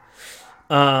puppy.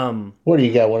 What do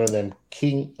you got? One of them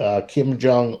Kim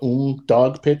Jong-un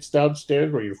dog pits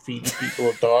downstairs where you're feeding people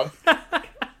a dog?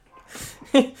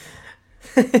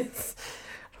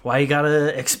 Why you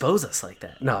gotta expose us like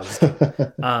that? No, I'm just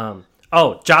kidding.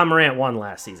 Ja Morant won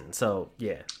last season, so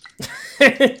yeah.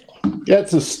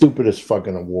 That's the stupidest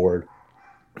fucking award.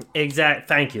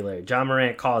 Thank you, Larry. Ja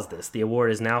Morant caused this. The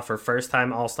award is now for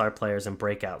first-time All-Star players and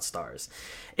breakout stars.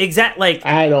 I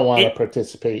don't want to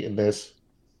participate in this.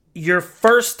 Your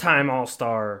first-time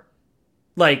All-Star,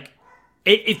 like,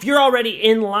 if you're already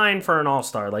in line for an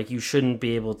All-Star, like, you shouldn't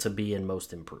be able to be in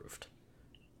most improved.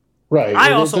 Right.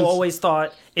 I also always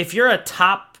thought if you're like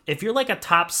a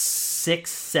top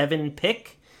 6-7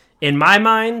 pick, in my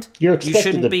mind, you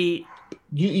shouldn't be.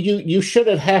 You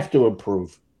shouldn't have to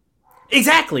improve.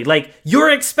 Exactly. Like, you're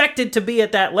expected to be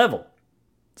at that level.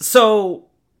 So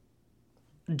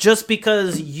just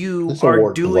because you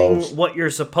are doing what you're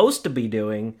supposed to be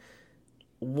doing,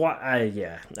 I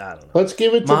don't know. Let's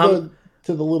give it to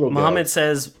the little guy. Muhammad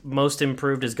says most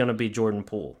improved is going to be Jordan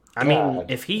Poole. I mean,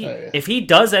 if he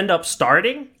does end up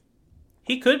starting,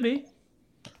 he could be.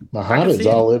 Muhammad's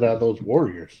all in on those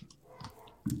Warriors.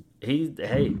 He's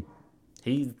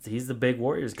the big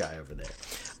Warriors guy over there.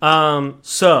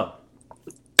 So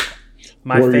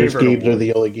my Warriors favorite games award. are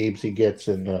the only games he gets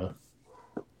in. Oh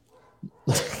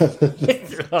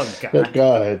God!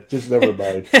 Go ahead, just never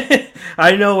mind.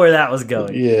 I know where that was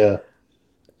going. Yeah,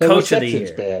 Coach of the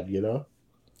year. Bad, you know.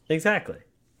 Exactly.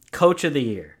 Coach of the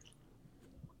year.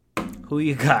 Who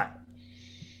you got?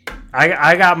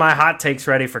 I got my hot takes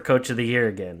ready for Coach of the Year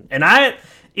again. And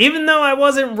even though I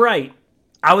wasn't right,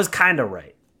 I was kind of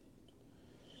right.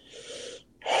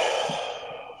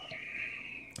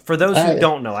 For those who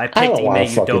don't know, I picked Ime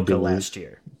Udoka last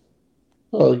year.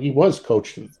 Well, he was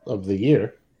Coach of the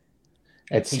Year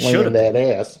at slinging that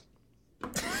ass.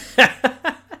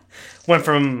 Went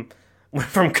from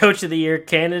Coach of the Year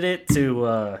candidate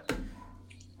to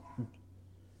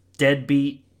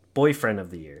deadbeat boyfriend of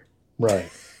the year. Right.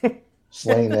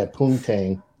 Slaying that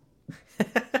poontang.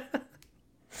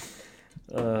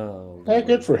 Oh,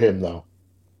 good for him, though.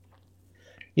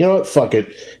 You know what? Fuck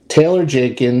it. Taylor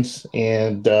Jenkins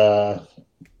and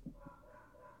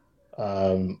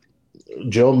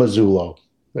Joe Mazzulla.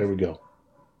 There we go.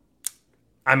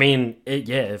 I mean,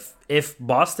 if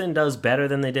Boston does better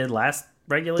than they did last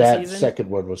regular That season, second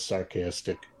one was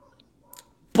sarcastic.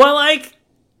 but like,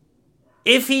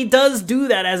 if he does do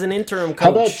that as an interim coach,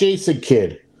 How about Jason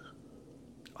Kidd?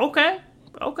 Okay.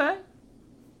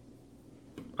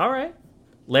 All right.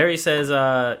 Larry says,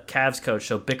 Cavs coach,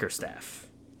 so Bickerstaff.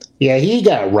 Yeah, he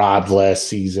got robbed last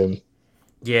season.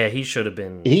 Yeah, he should have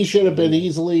been. He should have been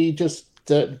easily just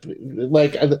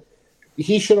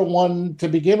he should have won to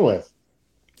begin with.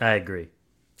 I agree.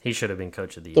 He should have been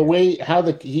coach of the year. The way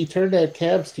he turned that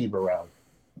Cavs team around.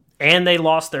 And they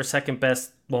lost their second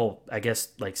best, well, I guess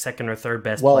like second or third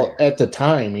best Well, player. at the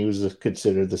time, he was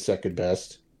considered the second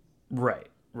best. Right.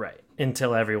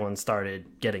 Until everyone started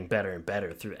getting better and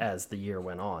better as the year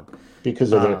went on.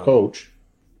 Because of their coach.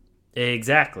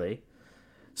 Exactly.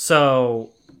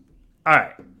 So, all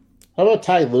right. How about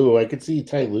Ty Lue? I could see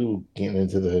Ty Lue getting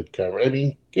into the cover. I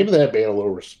mean, give that man a little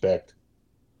respect.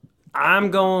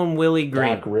 I'm going Willie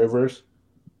Green. Doc Rivers.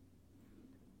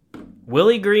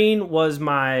 Willie Green was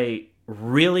my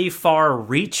really far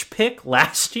reach pick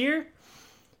last year,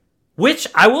 which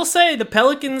I will say the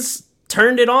Pelicans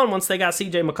turned it on once they got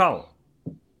CJ McCollum.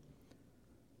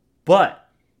 But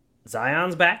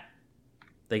Zion's back.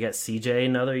 They got CJ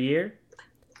another year.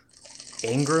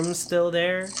 Ingram's still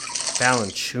there.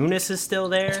 Valanciunas is still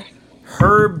there.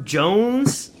 Herb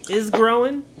Jones is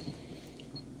growing.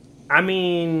 I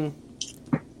mean,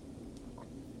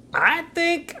 I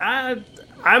think I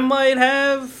might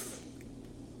have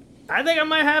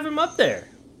him up there.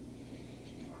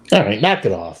 All right, knock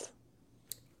it off.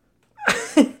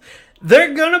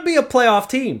 They're gonna be a playoff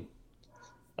team.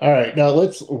 All right, now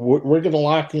we're gonna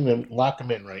lock him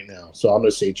in right now. So I'm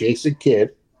gonna say Jason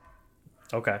Kidd,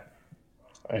 Okay.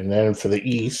 and then for the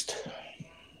East,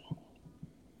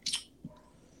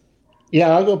 yeah,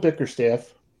 I'll go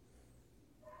Bickerstaff.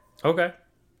 Okay.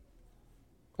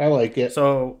 I like it.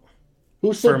 So,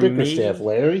 Who said for Bickerstaff? me-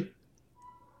 Larry?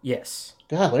 yes.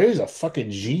 God, Larry's a fucking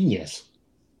genius.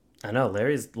 I know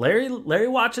Larry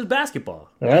watches basketball.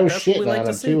 And I was That's what we shitting like on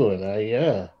to him see. too, and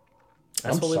yeah.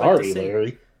 That's I'm what we like sorry, to see.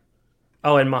 Larry.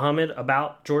 Oh, and Muhammad,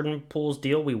 about Jordan Poole's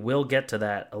deal, we will get to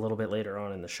that a little bit later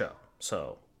on in the show.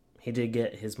 So he did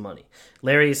get his money.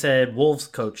 Larry said Wolves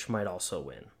coach might also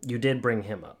win. You did bring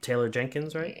him up. Taylor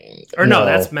Jenkins, right? Or no, No.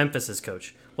 that's Memphis's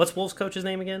coach. What's Wolves coach's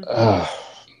name again?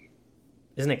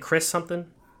 Isn't it Chris something?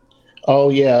 Oh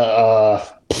yeah.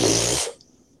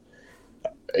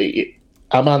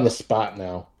 I'm on the spot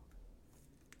now.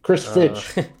 Chris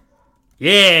Fitch.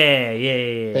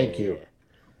 Yeah. Thank you.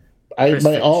 Chris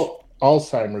My Fitch.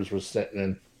 Alzheimer's was setting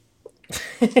in.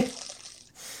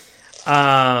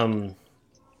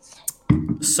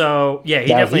 So yeah, he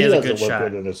Now, definitely has a doesn't good look shot.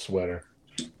 good in a sweater.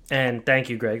 And thank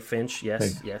you, Greg Finch.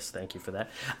 Yes, thank you for that.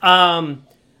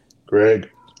 Greg.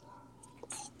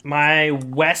 My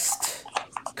West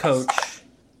coach,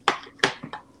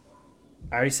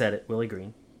 I already said it, Willie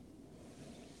Green.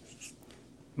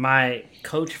 My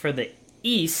coach for the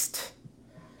East,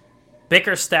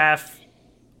 Bickerstaff,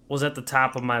 was at the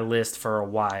top of my list for a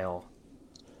while.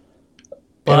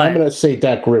 And I'm But- going to say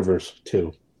Doc Rivers,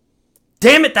 too.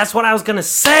 Damn it, that's what I was going to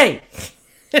say.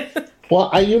 Well,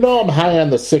 I'm high on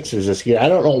the Sixers this year. I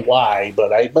don't know why,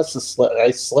 but I must have slept.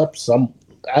 I slept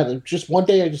just one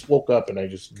day I just woke up and I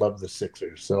just love the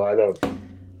Sixers. So I don't.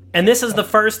 And this is the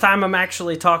first time I'm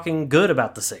actually talking good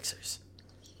about the Sixers.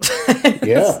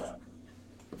 Yeah.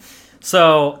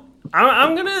 So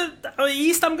I'm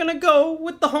gonna go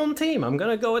with the home team. I'm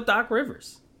gonna go with Doc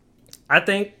Rivers. I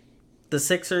think the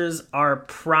Sixers are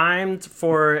primed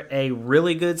for a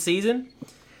really good season,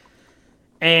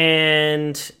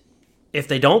 and if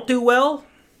they don't do well,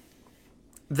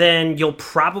 then you'll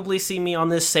probably see me on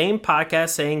this same podcast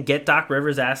saying get Doc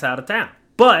Rivers' ass out of town.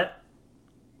 But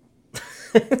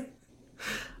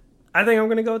I think I'm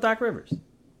gonna go with Doc Rivers.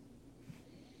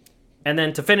 And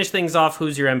then to finish things off,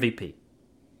 who's your MVP?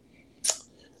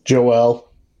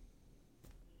 Joel.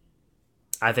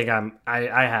 I think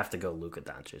I have to go Luka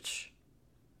Doncic.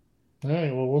 All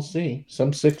right, well, we'll see.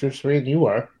 Some Sixers fan you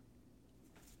are.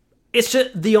 It's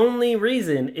just the only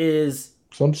reason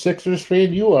is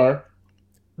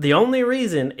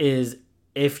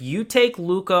if you take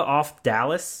Luka off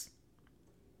Dallas,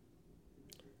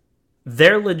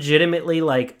 they're legitimately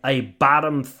like a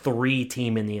bottom 3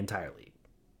 team in the entire league.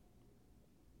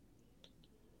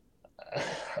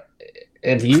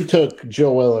 If you took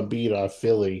Joel Embiid off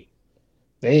Philly,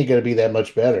 they ain't going to be that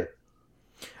much better.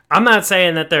 I'm not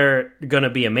saying that they're going to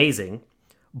be amazing,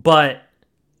 but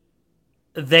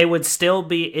they would still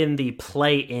be in the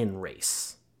play-in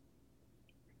race.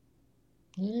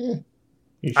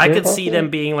 You I sure could about see that? them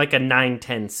being like a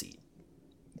 9-10 seed.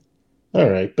 All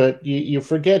right, but you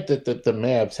forget that the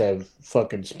Mavs have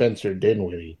fucking Spencer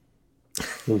Dinwiddie,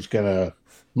 who's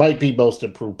might be most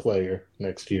improved player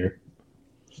next year.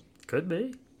 Could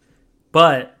be.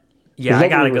 But, yeah, 'Cause I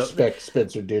got to nobody go. respects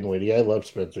Spencer Dinwiddie. I love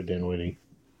Spencer Dinwiddie.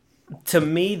 To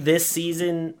me, this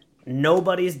season,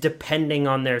 nobody's depending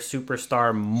on their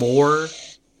superstar more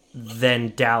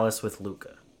than Dallas with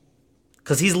Luka.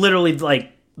 Because he's literally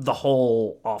like the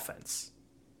whole offense.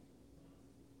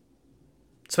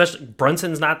 Especially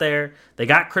Brunson's not there. They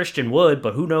got Christian Wood,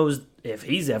 but who knows if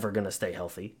he's ever going to stay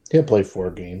healthy. He'll play 4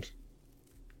 games.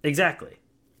 Exactly.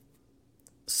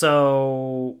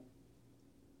 So,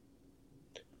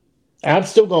 I'm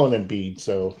still going Embiid,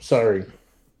 so sorry.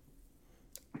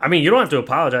 I mean, you don't have to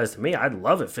apologize to me. I'd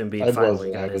love if Embiid I finally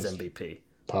wasn't. got I his was- MVP.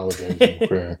 Apologizing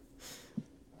for,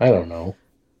 I don't know.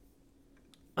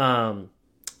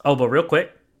 But real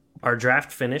quick, our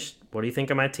draft finished. What do you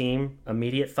think of my team?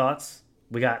 Immediate thoughts?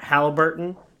 We got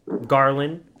Halliburton,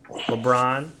 Garland,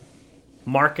 LeBron,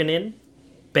 Markkanen,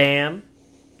 Bam,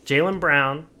 Jaylen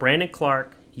Brown, Brandon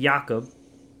Clark, Jakob,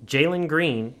 Jalen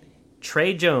Green,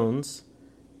 Trey Jones,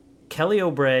 Kelly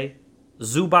Oubre,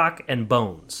 Zubac, and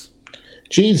Bones.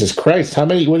 Jesus Christ, what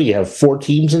do you have, 4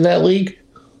 teams in that league?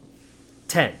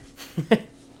 10.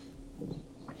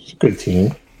 It's a good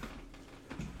team.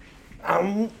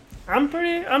 I'm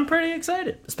pretty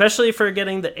excited, especially for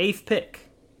getting the 8th pick.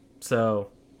 So,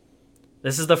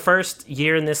 this is the first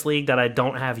year in this league that I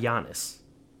don't have Giannis.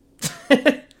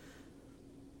 I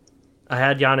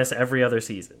had Giannis every other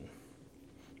season.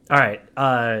 All right,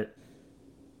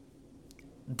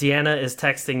 Deanna is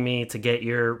texting me to get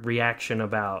your reaction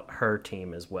about her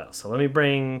team as well. So let me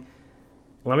bring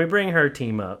her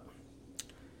team up.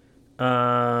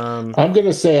 I'm going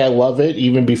to say I love it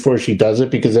even before she does it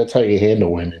because that's how you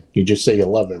handle winning. You just say you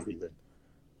love everything.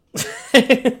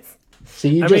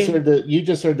 See, you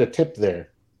just heard the tip there.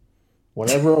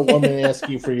 Whenever a woman asks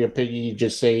you for your opinion, you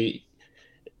just say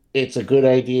it's a good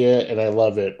idea and I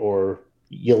love it, or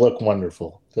you look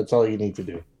wonderful. That's all you need to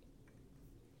do.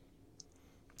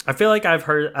 I feel like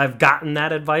I've gotten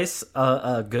that advice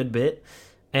a good bit,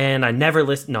 and I never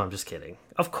listen. No, I'm just kidding.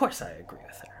 Of course, I agree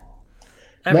with her.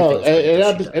 No, Everything's great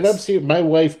that she and does. I'm seeing. My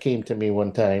wife came to me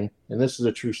one time, and this is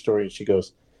a true story. She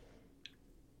goes,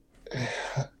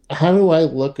 "How do I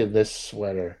look in this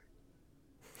sweater?"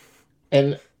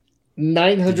 And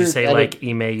 900. Did you say like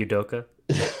Ime Udoka?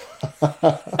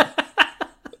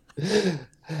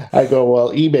 I go,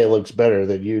 well, eBay looks better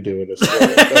than you do in a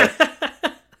sweater.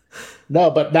 No,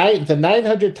 but the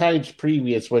 900 times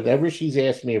previous, whenever she's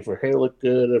asked me if her hair looked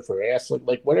good, if her ass looked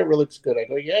like whatever looks good, I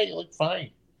go, yeah, you look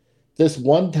fine. This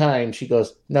one time she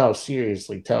goes, no,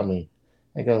 seriously, tell me.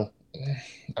 I go,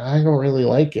 I don't really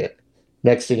like it.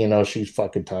 Next thing you know, she's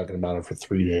fucking talking about it for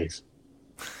 3 days.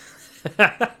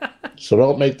 So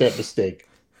don't make that mistake.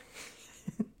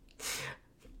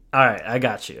 All right, I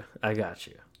got you. I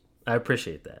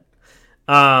appreciate that.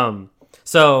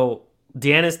 So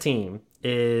Deanna's team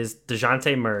is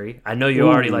DeJounte Murray. I know you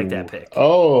already like that pick.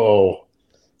 Oh,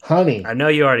 honey. I know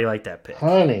you already like that pick.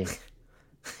 Honey.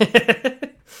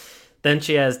 Then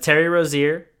she has Terry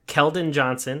Rozier, Keldon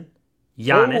Johnson,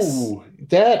 Giannis. Oh,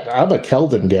 I'm a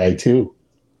Keldon guy too.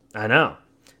 I know.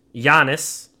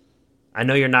 Giannis. I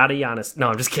know you're not a Giannis. No,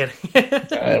 I'm just kidding.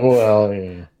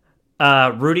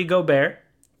 Yeah. Rudy Gobert,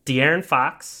 De'Aaron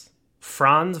Fox,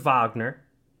 Franz Wagner,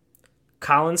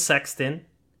 Colin Sexton,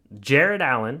 Jared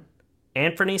Allen,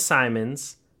 Anthony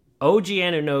Simons, OG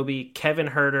Anunoby, Kevin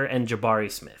Huerter, and Jabari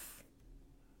Smith.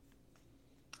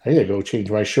 I gotta go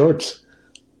change my shorts.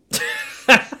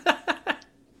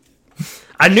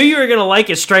 I knew you were going to like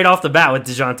it straight off the bat with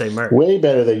DeJounte Murray. Way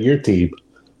better than your team.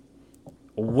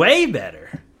 Way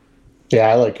better. Yeah,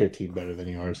 I like your team better than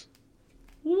yours.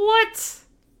 What?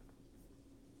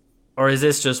 Or is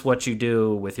this just what you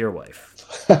do with your wife?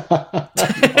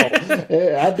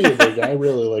 I'd be a big guy. I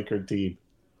really like her team.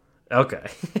 Okay.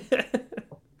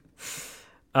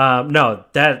 No,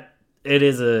 that it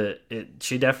is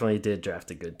she definitely did draft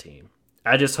a good team.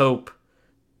 I just hope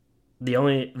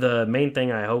the main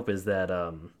thing I hope is that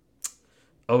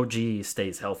OG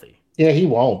stays healthy. Yeah, he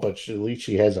won't, but at least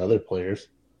she has other players.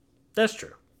 That's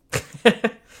true.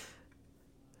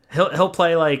 He'll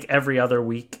play like every other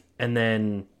week, and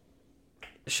then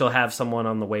she'll have someone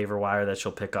on the waiver wire that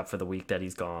she'll pick up for the week that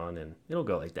he's gone, and it'll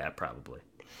go like that probably.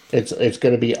 It's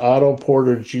going to be Otto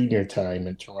Porter Jr. time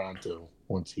in Toronto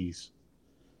once he's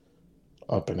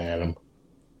up and at him.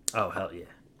 Oh, hell yeah.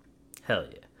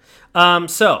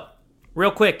 So,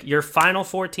 real quick, your final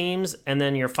 4 teams, and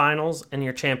then your finals and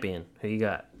your champion. Who you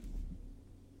got?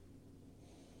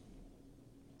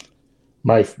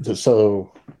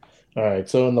 All right.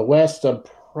 So in the West, I'm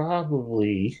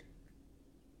probably.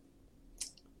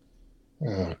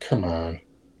 Oh, come on.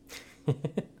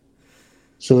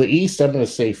 So the East, I'm going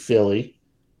to say Philly.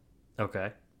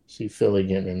 Okay. See Philly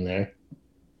getting in there.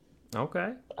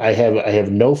 Okay. I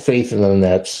have no faith in the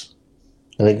Nets.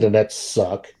 I think the Nets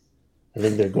suck. I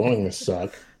think they're going to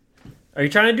suck. Are you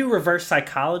trying to do reverse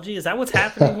psychology? Is that what's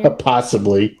happening here?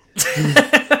 Possibly.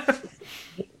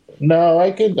 No,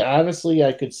 I could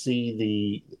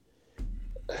see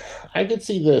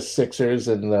the Sixers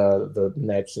and the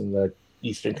Nets and the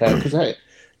Eastern Conference because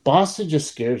Boston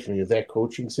just scares me with that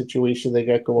coaching situation they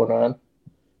got going on.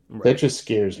 That Right. just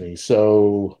scares me.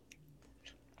 So,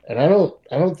 and I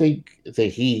don't think the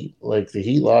Heat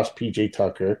lost PJ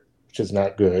Tucker, which is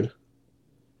not good.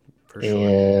 For sure.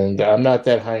 And I'm not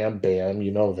that high on Bam,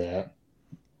 you know that.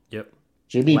 Yep.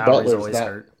 Jimmy Lowry's Butler's always not.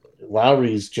 hurt.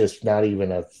 Lowry's just not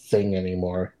even a thing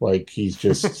anymore. Like he's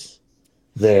just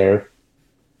there.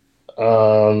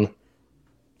 Um,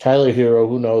 Tyler Hero,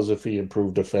 who knows if he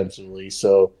improved defensively?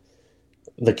 So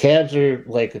the Cavs are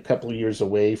like a couple of years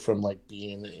away from like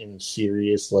being in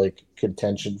serious like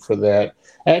contention for that.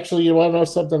 Actually, you want to know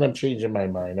something? I'm changing my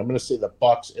mind. I'm going to say the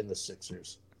Bucks and the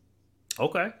Sixers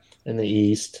Okay. in the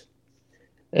East,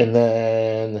 and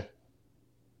then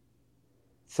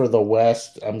for the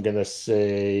West, I'm going to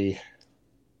say,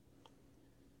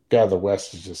 God, the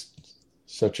West is just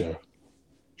such a The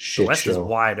shit West is show.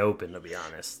 wide open, to be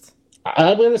honest.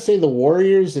 I'm going to say the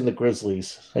Warriors and the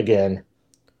Grizzlies again.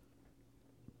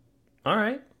 All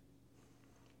right.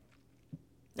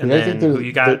 And And I think then who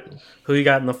you got? Who you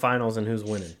got in the finals and who's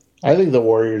winning? I think the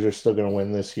Warriors are still going to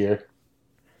win this year.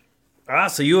 Ah,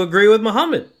 so you agree with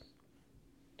Muhammad?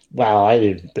 Wow, I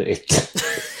didn't.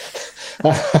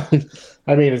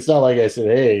 I mean, it's not like I said,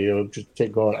 "Hey, just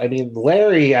take going." I mean,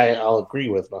 Larry, I'll agree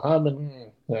with. Muhammad,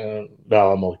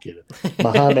 no, I'm only kidding.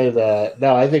 Muhammad,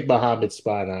 no, I think Muhammad's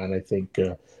spot on. I think,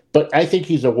 but I think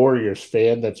he's a Warriors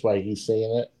fan. That's why he's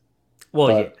saying it. Well,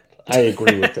 But yeah. I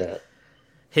agree with that.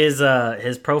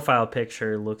 His profile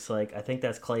picture looks like, I think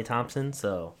that's Klay Thompson.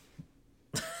 So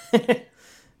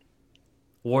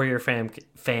Warrior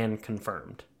fan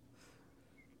confirmed.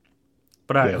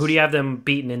 But all right, Yes. who do you have them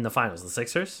beating in the finals? The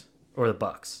Sixers or the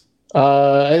Bucks?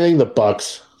 I think the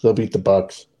Bucks. They'll beat the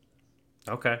Bucks.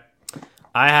 Okay.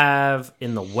 I have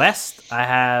in the West, I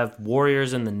have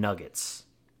Warriors and the Nuggets.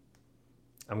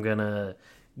 I'm gonna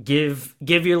give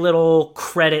your little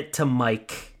credit to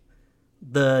Mike.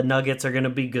 The Nuggets are gonna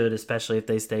be good, especially if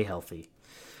they stay healthy.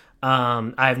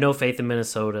 I have no faith in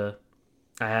Minnesota.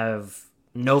 I have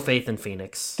no faith in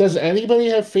Phoenix. Does anybody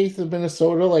have faith in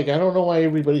Minnesota? Like, I don't know why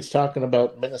everybody's talking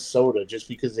about Minnesota just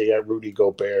because they got Rudy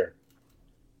Gobert.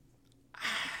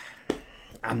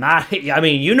 I'm not. I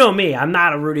mean, you know me. I'm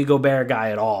not a Rudy Gobert guy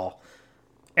at all.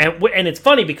 And it's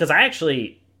funny because I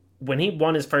actually, when he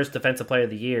won his first Defensive Player of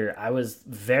the Year, I was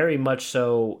very much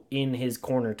so in his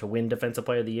corner to win Defensive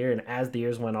Player of the Year. And as the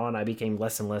years went on, I became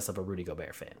less and less of a Rudy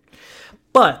Gobert fan.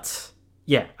 But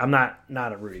yeah, I'm not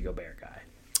a Rudy Gobert guy.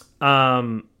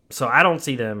 So I don't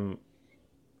see them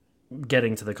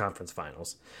getting to the conference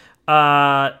finals.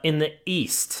 In the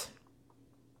East,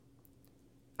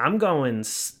 I'm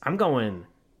going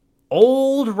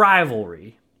old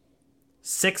rivalry,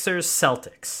 Sixers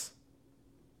Celtics.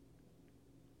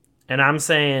 And I'm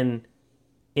saying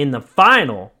in the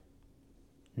final,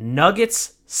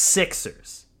 Nuggets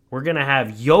Sixers. We're going to have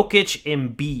Jokic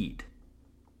Embiid.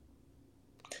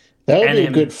 That would And be a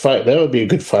Em- good fight. That would be a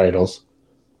good finals.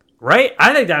 Right?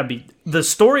 I think that'd be, the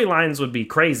storylines would be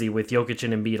crazy with Jokic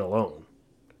and Embiid alone.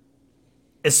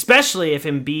 Especially if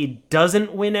Embiid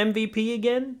doesn't win MVP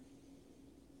again.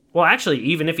 Well, actually,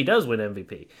 even if he does win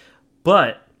MVP.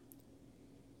 But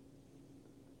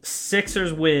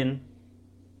Sixers win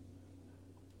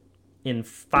in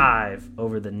 5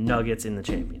 over the Nuggets in the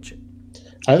championship.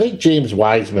 I think James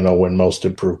Wiseman will win Most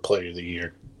Improved Player of the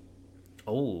Year.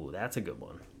 Oh, that's a good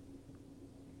one.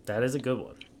 That is a good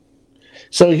one.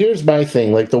 So here's my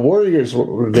thing: like the Warriors,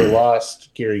 they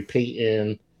lost Gary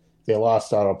Payton, they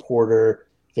lost Otto Porter,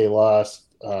 they lost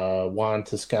Juan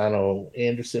Toscano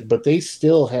Anderson, but they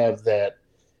still have that,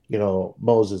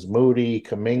 Moses Moody,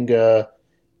 Kuminga.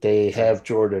 They have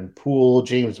Jordan Poole,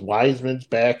 James Wiseman's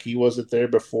back. He wasn't there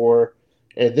before.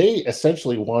 And they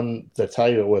essentially won the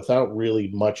title without really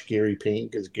much Gary Payton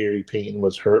because Gary Payton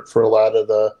was hurt for a lot of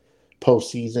the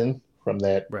postseason from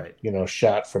that, Right.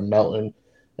 shot from Melton.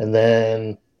 And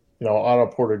then, Otto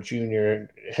Porter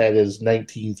Jr. had his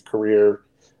 19th career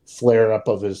flare up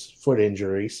of his foot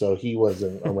injury, so he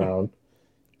wasn't around.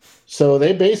 So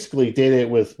they basically did it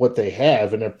with what they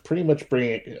have, and they're pretty much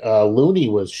bringing. Looney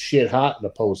was shit hot in the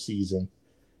postseason,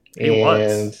 He was.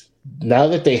 and now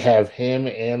that they have him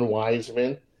and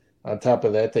Wiseman, on top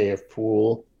of that they have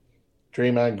Poole,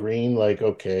 Draymond Green. Like,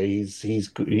 okay, he's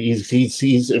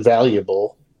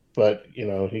valuable, but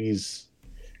he's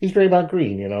Draymond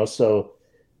Green. So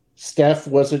Steph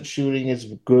wasn't shooting as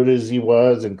good as he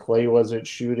was, and Clay wasn't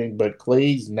shooting, but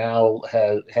Clay's now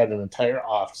had an entire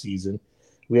off season.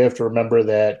 We have to remember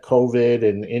that COVID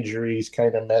and injuries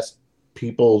kind of messed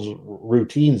people's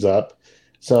routines up.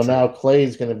 So now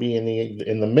Clay's going to be in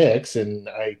the mix, and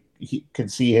I could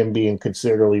see him being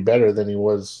considerably better than he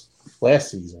was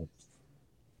last season.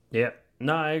 Yeah.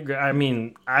 No, I agree. I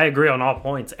mean, I agree on all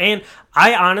points. And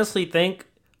I honestly think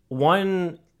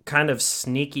one kind of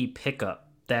sneaky pickup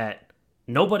that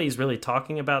nobody's really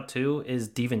talking about too is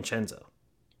DiVincenzo.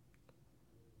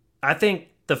 I think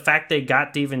the fact they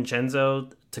got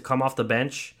DiVincenzo to come off the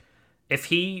bench, if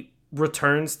he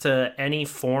returns to any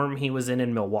form he was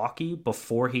in Milwaukee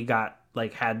before he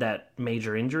had that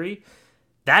major injury,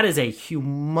 that is a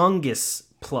humongous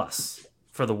plus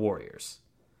for the Warriors.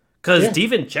 Because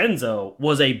DiVincenzo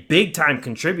was a big time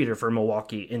contributor for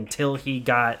Milwaukee until he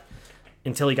got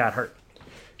hurt.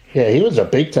 Yeah, he was a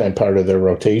big time part of their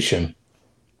rotation.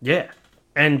 Yeah.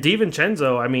 And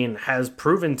DiVincenzo, I mean, has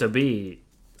proven to be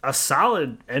a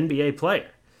solid NBA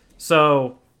player.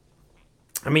 So,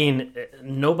 I mean,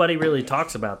 nobody really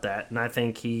talks about that, and I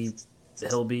think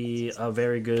he'll be a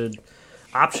very good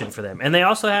option for them. And they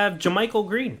also have JaMychal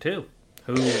Green too,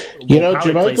 who will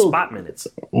probably play spot minutes.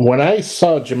 When I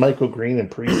saw JaMychal Green in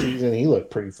preseason, he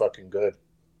looked pretty fucking good.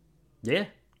 Yeah,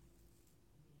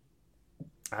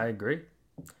 I agree.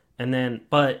 And then,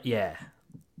 but yeah,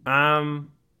 I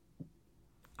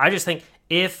just think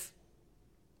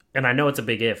and I know it's a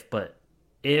big if, but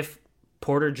if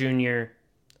Porter Jr.,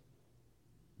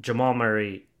 Jamal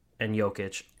Murray, and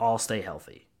Jokic all stay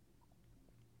healthy,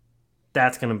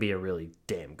 that's going to be a really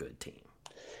damn good team.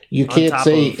 You can't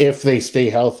say if they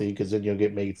stay healthy, because then you'll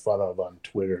get made fun of on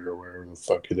Twitter or wherever the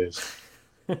fuck it is.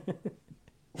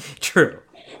 True.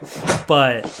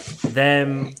 But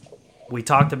then we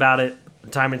talked about it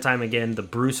time and time again, the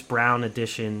Bruce Brown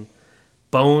edition,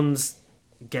 Bones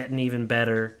getting even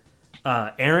better.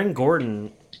 Aaron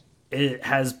Gordon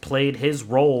has played his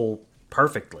role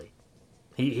perfectly.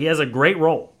 He has a great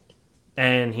role,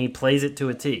 and he plays it to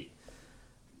a T.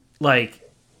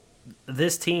 Like,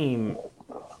 this team,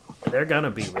 they're going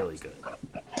to be really good.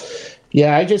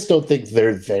 Yeah, I just don't think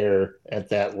they're there at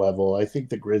that level. I think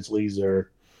the Grizzlies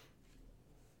are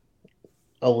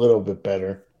a little bit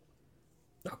better.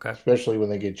 Okay. Especially when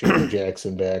they get Jimmy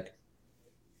Jackson back.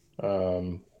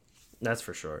 That's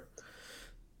for sure.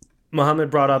 Muhammad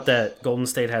brought up that Golden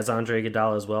State has Andre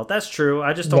Iguodala as well. That's true.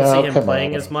 I just don't see him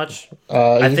playing as much.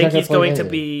 I think he's going to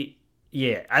be...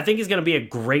 Yeah, I think he's going to be a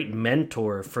great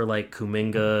mentor for, like,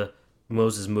 Kuminga,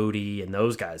 Moses Moody, and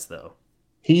those guys, though.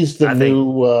 He's the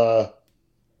new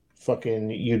fucking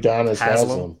Udonis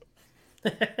Haslem.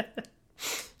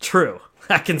 True.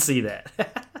 I can see that.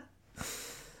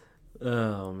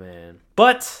 Oh, man.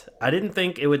 But I didn't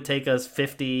think it would take us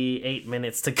 58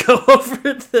 minutes to go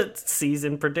over the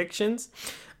season predictions.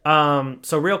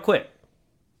 So real quick,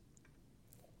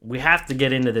 we have to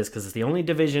get into this because it's the only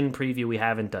division preview we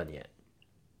haven't done yet.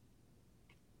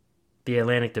 The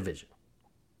Atlantic Division.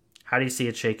 How do you see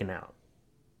it shaking out?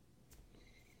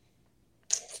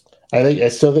 I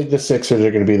still think the Sixers are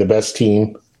going to be the best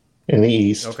team in the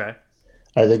East. Okay.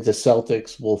 I think the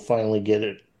Celtics will finally get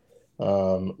it.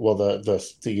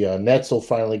 The Nets will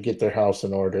finally get their house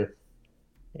in order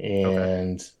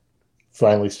and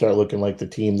finally start looking like the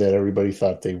team that everybody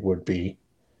thought they would be.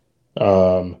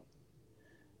 And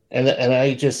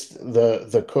I just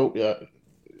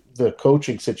the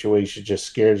coaching situation just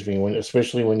scares me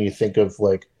especially when you think of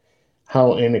like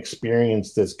how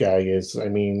inexperienced this guy is. I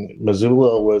mean,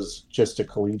 Mazzulla was just a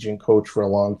collegiate coach for a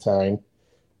long time.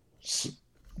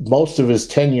 Most of his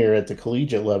tenure at the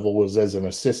collegiate level was as an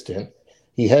assistant.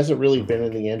 He hasn't really been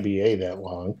in the NBA that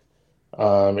long.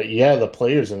 The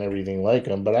players and everything like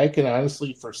him, but I can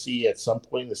honestly foresee at some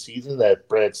point in the season that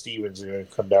Brad Stevens is going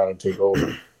to come down and take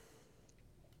over.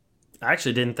 I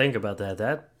actually didn't think about that.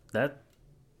 That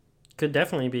could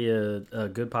definitely be a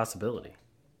good possibility.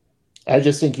 I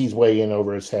just think he's way in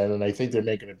over his head, and I think they're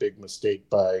making a big mistake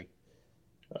by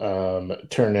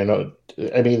turning.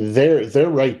 I mean, they're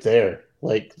right there.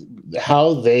 Like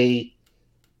how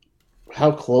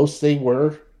close they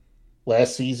were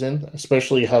last season,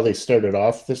 especially how they started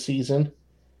off the season,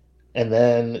 and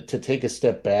then to take a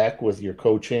step back with your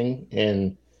coaching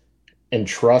and and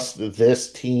trust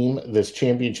this team, this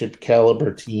championship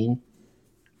caliber team,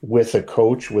 with a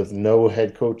coach with no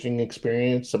head coaching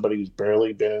experience, somebody who's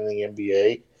barely been in the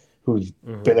NBA, who's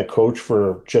been a coach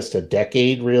for just a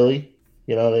decade, really.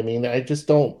 You know what I mean? I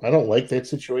don't like that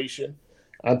situation.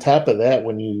 On top of that,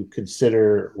 when you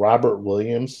consider Robert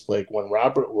Williams, like when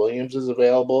Robert Williams is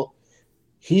available,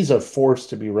 he's a force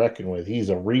to be reckoned with. He's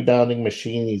a rebounding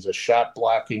machine. He's a shot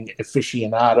blocking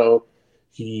aficionado.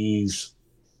 He's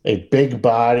a big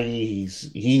body.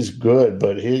 He's good,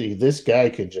 but this guy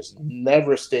can just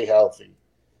never stay healthy,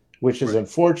 which is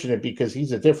unfortunate because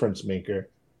he's a difference maker.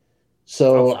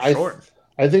 So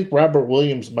I think Robert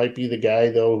Williams might be the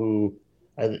guy though who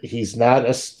he's not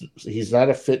a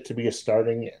fit to be a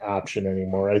starting option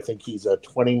anymore. I think he's a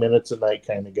 20 minutes a night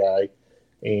kind of guy,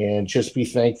 and just be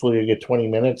thankful you get 20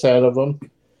 minutes out of him,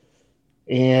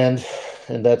 and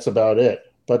that's about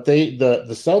it. But the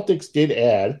Celtics did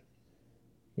add.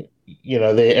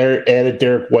 They added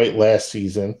Derek White last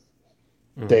season.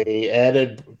 Mm-hmm. They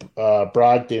added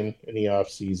Brogdon in the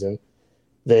offseason.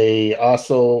 They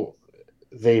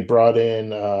brought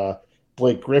in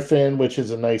Blake Griffin, which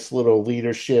is a nice little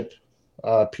leadership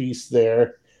piece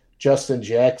there. Justin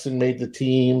Jackson made the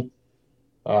team.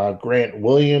 Grant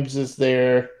Williams is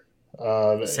there.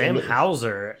 Sam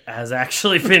Hauser has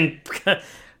actually been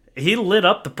he lit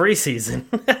up the preseason.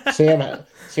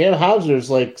 Sam Hauser's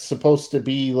like supposed to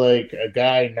be like a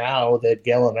guy now that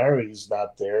Gallinari's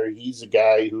not there. He's a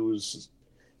guy who's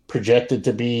projected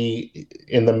to be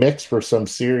in the mix for some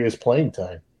serious playing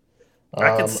time.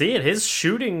 I can see it. His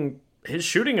shooting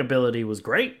ability was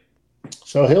great.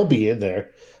 So he'll be in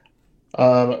there.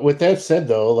 With that said,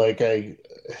 though, like I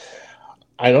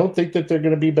don't think that they're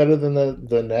going to be better than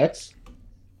the Nets,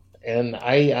 and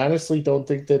I honestly don't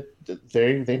think that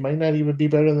they might not even be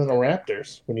better than the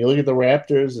Raptors. When you look at the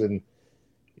Raptors, and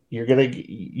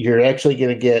you're actually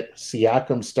gonna get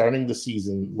Siakam starting the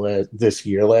season this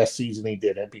year. Last season he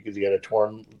didn't because he had a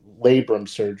torn labrum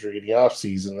surgery in the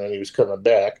offseason, and he was coming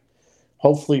back.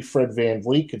 Hopefully Fred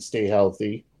VanVleet could stay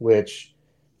healthy, which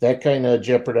that kind of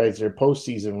jeopardized their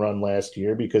postseason run last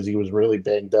year because he was really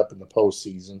banged up in the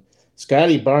postseason.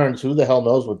 Scotty Barnes, who the hell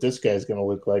knows what this guy's going to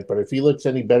look like? But if he looks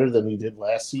any better than he did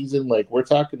last season, like we're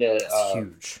talking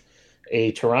huge.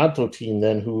 A Toronto team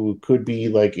then who could be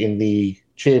like in the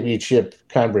championship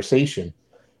conversation.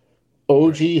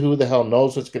 OG, who the hell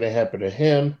knows what's going to happen to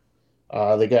him?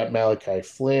 They got Malachi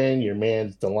Flynn, your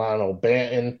man Delano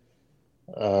Banton.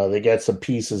 They got some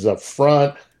pieces up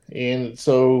front, and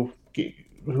so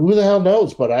who the hell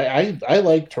knows? But I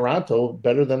like Toronto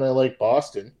better than I like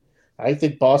Boston. I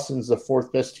think Boston's the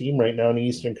fourth best team right now in the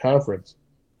Eastern Conference.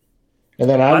 And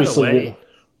then obviously, by the way,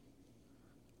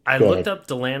 I looked up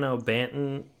Delano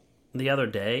Banton the other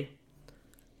day.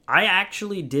 I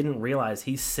actually didn't realize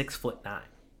he's 6'9"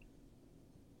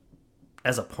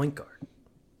 as a point guard.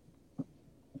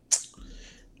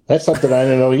 That's something I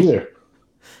didn't know either.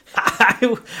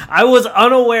 I was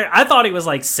unaware. I thought he was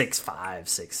like 6'5",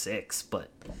 6'6", but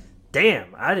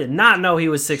damn, I did not know he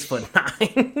was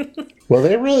 6'9". Well,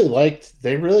 they really liked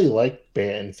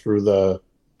Banton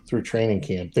through training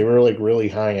camp. They were like really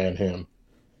high on him.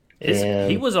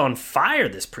 He was on fire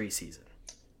this preseason.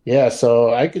 Yeah,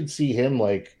 so I could see him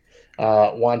like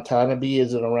Watanabe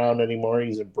isn't around anymore.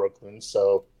 He's in Brooklyn,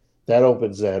 so that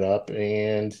opens that up.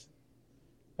 And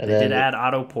they did add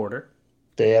Otto Porter.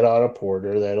 They had Otto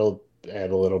Porter. That'll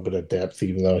add a little bit of depth,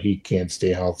 even though he can't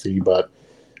stay healthy. But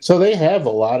so they have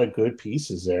a lot of good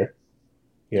pieces there.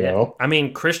 You know, I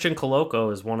mean, Christian Coloco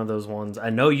is one of those ones. I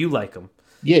know you like him.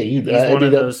 Yeah, he's one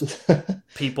of those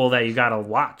people that you got to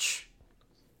watch.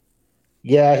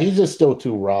 Yeah, he's just still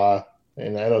too raw,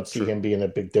 and I don't see him being a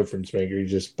big difference maker.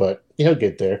 But he'll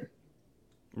get there.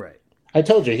 Right. I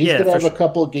told you he's going to have a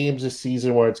couple of games this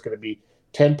season where it's going to be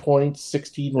 10 points,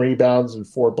 16 rebounds, and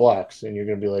 4 blocks, and you're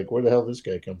going to be like, "Where the hell did this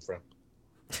guy come from?"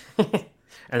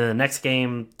 And then the next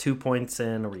game, 2 points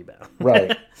and a rebound.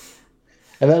 Right.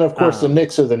 And then, of course, the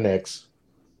Knicks are the Knicks.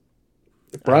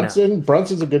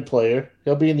 Brunson's a good player.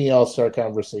 He'll be in the All-Star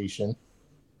conversation.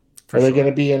 Are they going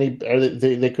to be any?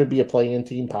 They could be a play-in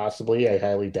team, possibly. I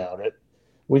highly doubt it.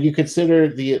 When you consider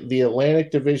the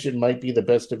Atlantic Division might be the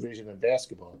best division in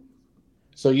basketball,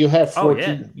 so you have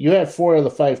you have 4 of the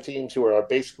 5 teams who are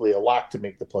basically a lock to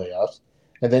make the playoffs,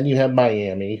 and then you have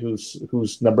Miami,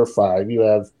 who's number 5. You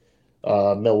have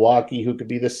Milwaukee, who could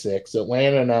be the 6.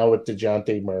 Atlanta now with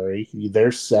DeJounte Murray,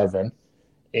 they're 7.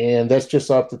 And that's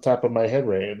just off the top of my head,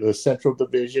 right? The Central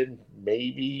Division,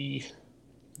 maybe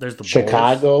there's the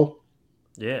Chicago. Bulls.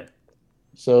 Yeah.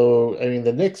 So, I mean,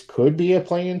 the Knicks could be a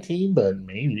play-in team, but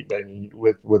maybe, I mean,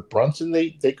 with Brunson,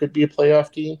 they could be a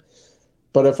playoff team.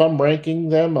 But if I'm ranking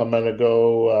them, I'm going to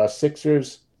go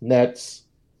Sixers, Nets,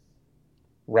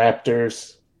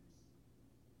 Raptors,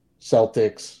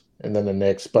 Celtics, and then the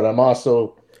Knicks. But I'm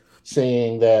also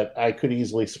saying that I could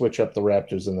easily switch up the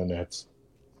Raptors and the Nets.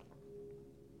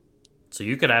 So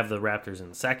you could have the Raptors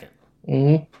in second.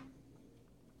 Mm-hmm.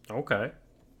 Okay.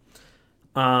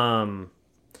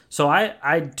 So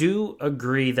I do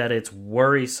agree that it's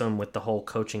worrisome with the whole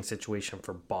coaching situation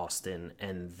for Boston,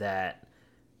 and that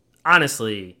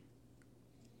honestly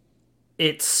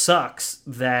it sucks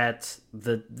that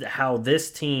how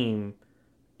this team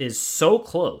is so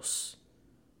close,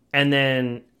 and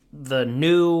then the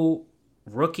new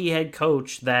rookie head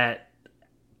coach that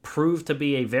proved to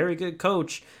be a very good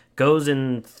coach goes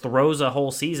and throws a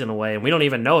whole season away, and we don't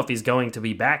even know if he's going to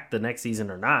be back the next season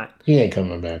or not. He ain't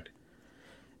coming back.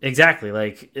 Exactly.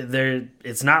 Like,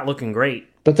 it's not looking great.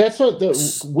 But that's what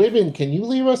the women, can you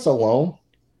leave us alone?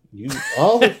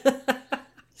 All the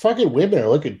fucking women are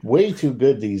looking way too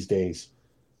good these days.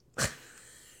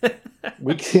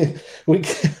 We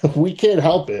can't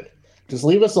help it. Just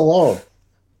leave us alone.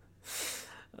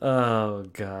 Oh,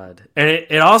 God. And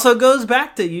it also goes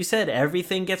back to, you said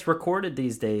everything gets recorded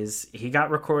these days. He got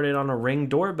recorded on a Ring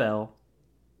doorbell.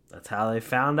 That's how they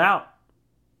found out.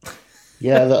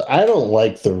 Yeah, I don't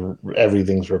like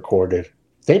everything's recorded.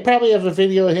 They probably have a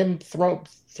video of him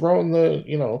throwing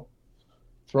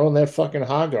that fucking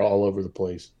hog all over the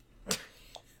place.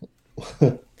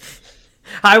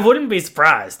 I wouldn't be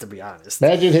surprised, to be honest.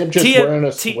 Imagine him just wearing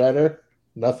a sweater.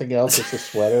 Nothing else, just a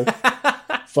sweater.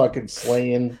 Fucking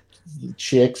slaying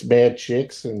chicks, bad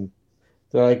chicks. And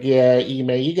they're like, yeah,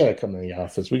 Ime, you got to come in the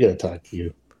office. We got to talk to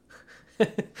you.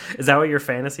 Is that what your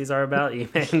fantasies are about? Ime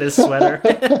in this sweater?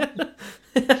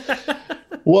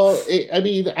 Well,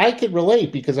 I can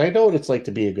relate because I know what it's like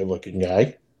to be a good-looking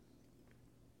guy.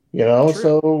 True.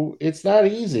 So it's not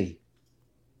easy.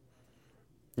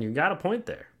 You got a point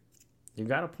there. You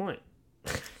got a point.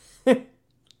 And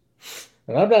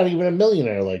I'm not even a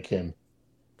millionaire like him.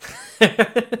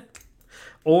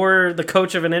 Or the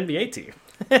coach of an NBA team.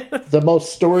 The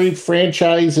most storied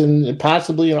franchise and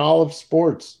possibly in all of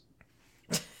sports.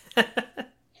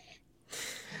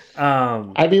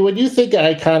 When you think of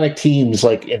iconic teams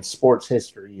like in sports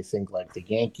history, you think like the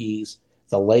Yankees,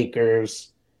 the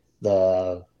Lakers,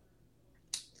 the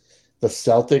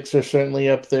Celtics are certainly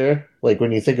up there. Like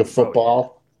when you think of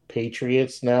football,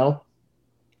 Patriots now.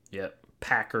 Yep.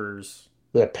 Packers.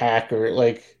 The Packer,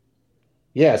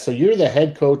 yeah, so you're the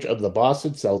head coach of the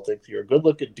Boston Celtics. You're a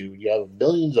good-looking dude. You have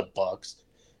millions of bucks.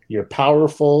 You're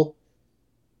powerful.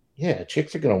 Yeah,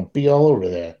 chicks are going to be all over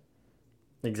that.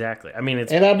 Exactly.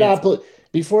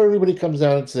 Before everybody comes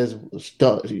out and says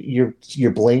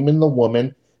you're blaming the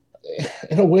woman.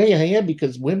 In a way, I am,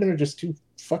 because women are just too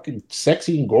fucking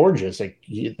sexy and gorgeous.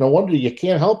 No wonder you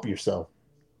can't help yourself.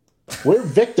 We're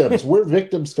victims. We're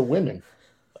victims to women.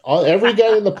 Every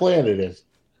guy on the planet is.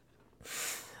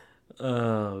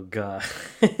 Oh, God.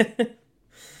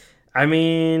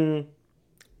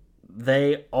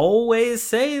 They always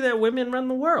say that women run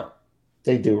the world.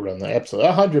 They do run the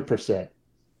absolutely 100%.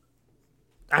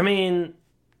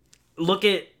 Look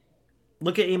at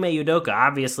Ime Udoka.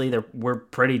 Obviously, we're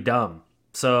pretty dumb.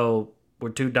 So we're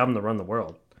too dumb to run the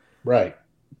world. Right.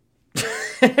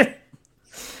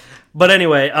 But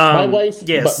anyway, my wife,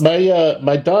 yes.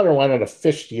 My daughter wanted a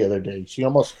fish the other day. She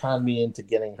almost conned me into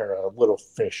getting her a little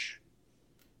fish.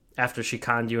 After she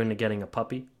conned you into getting a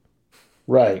puppy?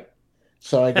 Right.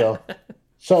 So I go.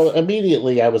 So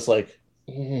immediately I was like,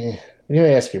 you're going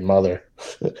to ask your mother.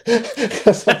 But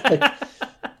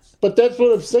that's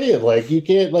what I'm saying. You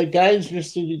can't, guys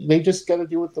they just got to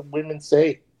do what the women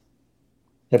say.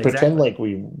 And pretend like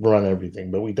we run everything,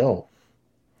 but we don't.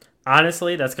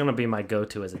 Honestly, that's going to be my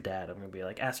go-to as a dad. I'm going to be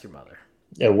like, ask your mother.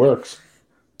 It works.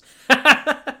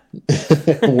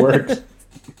 It works.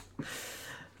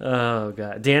 Oh,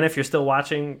 God. Dan, if you're still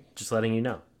watching, just letting you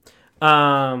know.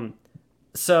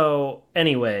 So,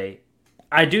 anyway,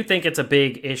 I do think it's a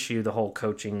big issue, the whole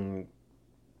coaching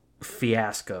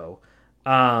fiasco.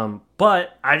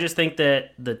 But I just think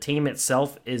that the team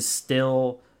itself is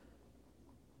still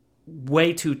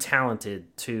way too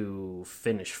talented to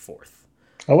finish fourth.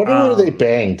 I wonder where they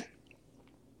banged.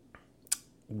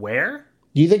 Where?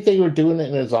 Do you think they were doing it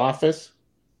in his office?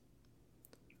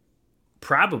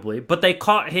 Probably, but they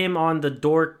caught him on the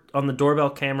doorbell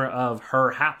camera of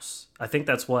her house. I think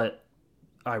that's what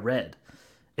I read.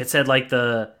 It said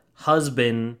her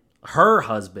husband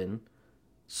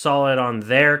saw it on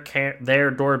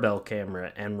their doorbell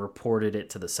camera and reported it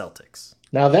to the Celtics.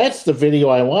 Now that's the video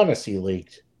I want to see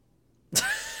leaked.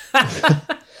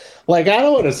 Like, I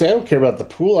don't want to say I don't care about the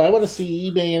pool. I want to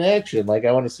see eBay in action. Like,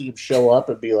 I want to see him show up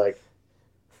and be like,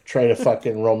 try to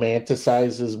fucking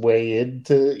romanticize his way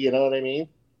into, you know what I mean?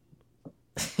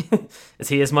 Is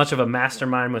he as much of a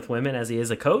mastermind with women as he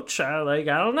is a coach? I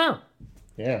don't know.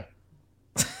 Yeah.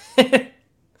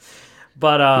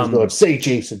 But He's going, say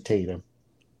Jason Tatum.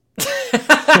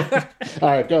 All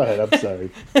right, go ahead. I'm sorry.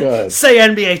 Go ahead. say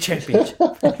NBA championship.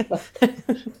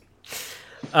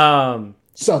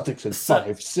 Celtics in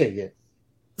 5. Say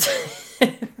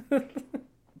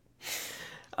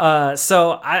it.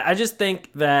 So I just think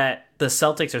that the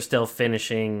Celtics are still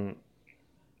finishing.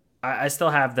 I still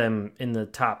have them in the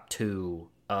top 2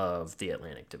 of the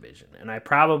Atlantic Division, and I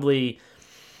probably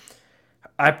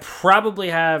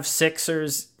have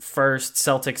Sixers first,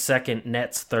 Celtics second,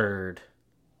 Nets third,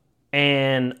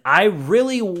 and I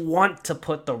really want to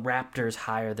put the Raptors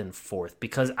higher than 4th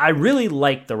because I really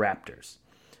like the Raptors.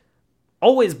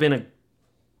 Always been a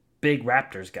big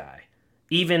Raptors guy.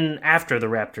 Even after the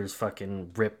Raptors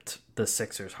fucking ripped the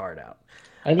Sixers' heart out.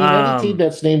 I mean, any team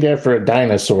that's named after a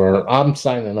dinosaur, I'm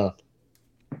signing up.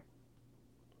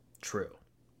 True.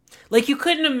 Like, you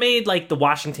couldn't have made, like, the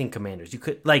Washington Commanders. You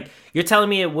could, like, you're telling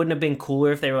me it wouldn't have been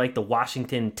cooler if they were, like, the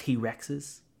Washington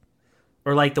T-Rexes?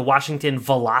 Or, like, the Washington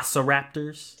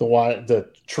Velociraptors? The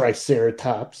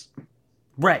Triceratops.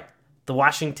 Right. The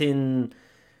Washington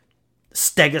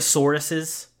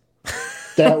Stegosauruses?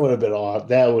 That would have been odd.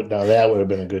 That would have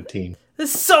been a good team.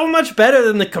 It's so much better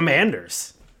than the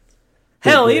Commanders.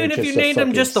 Hell, even if you named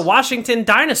them just the Washington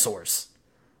Dinosaurs.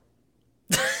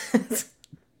 I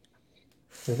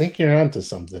think you're onto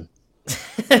something.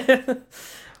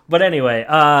 But anyway,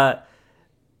 I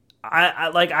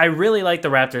really like the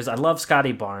Raptors. I love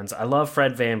Scotty Barnes. I love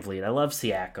Fred VanVleet. I love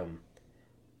Siakam.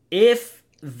 If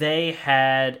they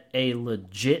had a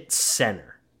legit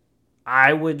center,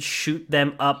 I would shoot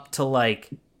them up to like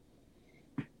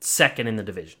 2nd in the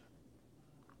division.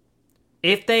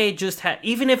 If they just had,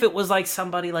 even if it was like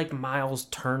somebody like Miles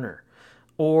Turner,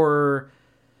 or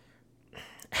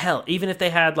hell, even if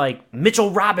they had like Mitchell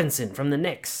Robinson from the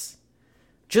Knicks,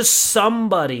 just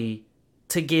somebody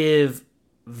to give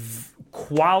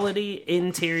quality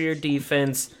interior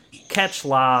defense, catch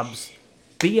lobs,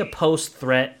 be a post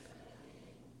threat,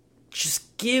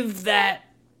 just give that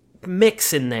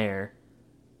mix in there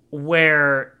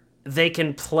where they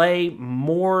can play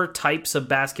more types of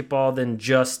basketball than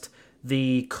just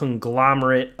the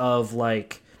conglomerate of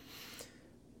like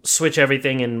switch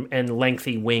everything and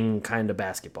lengthy wing kind of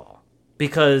basketball.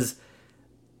 Because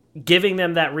giving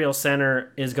them that real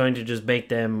center is going to just make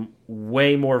them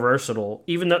way more versatile,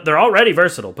 even though they're already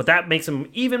versatile, but that makes them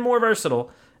even more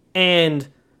versatile and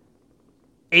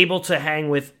able to hang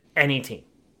with any team.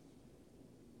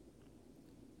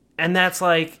 And that's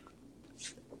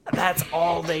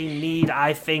all they need,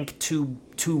 I think,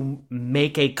 to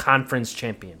make a conference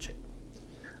championship.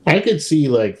 I could see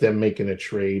like them making a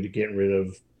trade, getting rid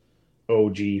of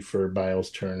OG for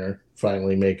Miles Turner,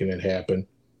 finally making it happen.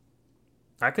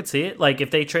 I could see it. Like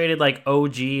if they traded like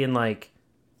OG and like,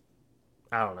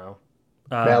 I don't know,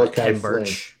 Ken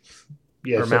Birch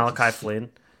or Malachi Flynn.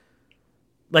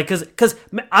 Like, because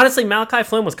honestly, Malachi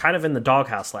Flynn was kind of in the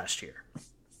doghouse last year.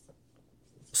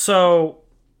 So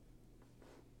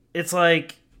it's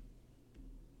like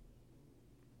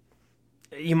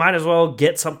you might as well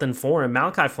get something for him.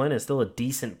 Malachi Flynn is still a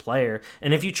decent player.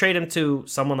 And if you trade him to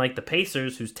someone like the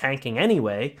Pacers, who's tanking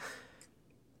anyway,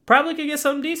 probably could get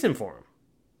something decent for him.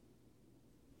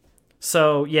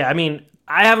 So, yeah, I mean,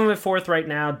 I have him at 4th right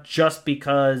now just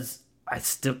because I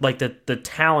still like the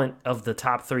talent of the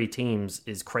top 3 teams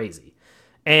is crazy.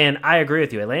 And I agree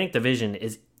with you. Atlantic Division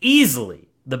is easily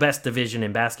the best division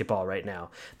in basketball right now.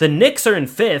 The Knicks are in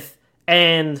 5th,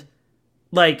 and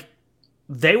like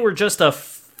they were just a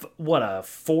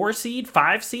 4 seed,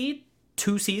 5 seed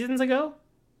 2 seasons ago,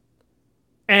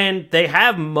 and they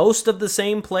have most of the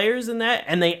same players in that,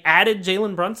 and they added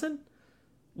Jalen Brunson.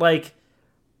 Like,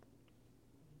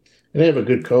 and they have a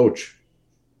good coach.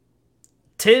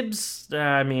 Tibbs.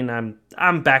 I mean,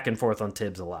 I'm back and forth on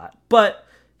Tibbs a lot, but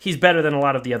he's better than a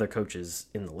lot of the other coaches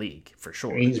in the league, for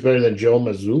sure. He's better than Joe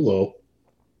Mazzulla.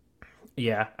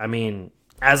 Yeah, I mean,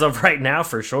 as of right now,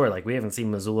 for sure. Like, we haven't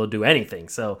seen Mazzulla do anything,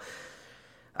 so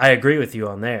I agree with you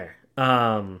on there.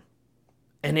 And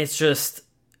it's just,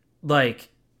 like,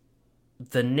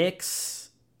 the Knicks...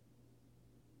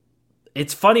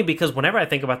 It's funny because whenever I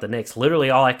think about the Knicks, literally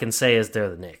all I can say is they're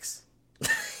the Knicks.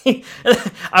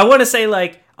 I want to say,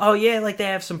 like, oh, yeah, like, they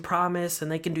have some promise,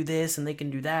 and they can do this, and they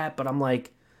can do that, but I'm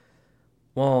like...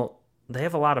 Well, they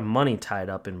have a lot of money tied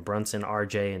up in Brunson,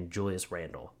 RJ, and Julius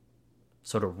Randle.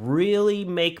 So to really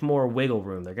make more wiggle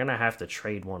room, they're going to have to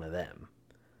trade one of them.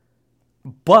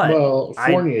 But Well,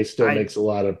 Fournier still makes a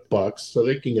lot of bucks, so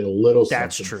they can get a little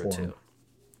that's something true for him. too.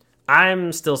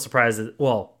 I'm still surprised that,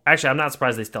 well, actually, I'm not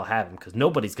surprised they still have him because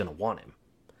nobody's going to want him.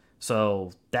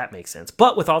 So that makes sense.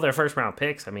 But with all their first round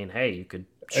picks, I mean, hey, you could.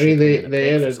 I mean,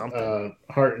 they added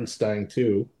Hartenstein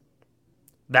too.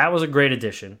 That was a great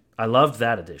addition. I loved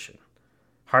that addition.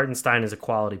 Hartenstein is a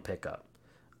quality pickup.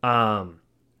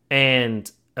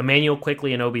 And Emmanuel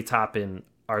Quickley and Obi Toppin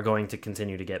are going to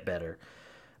continue to get better.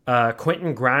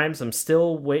 Quentin Grimes, I'm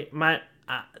still the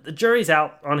jury's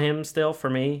out on him still for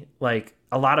me. Like,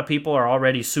 a lot of people are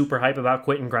already super hype about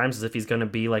Quentin Grimes as if he's going to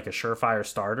be like a surefire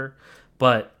starter.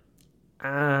 But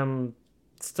I'm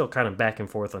still kind of back and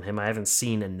forth on him. I haven't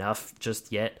seen enough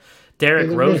just yet.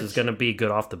 Derrick Rose is going to be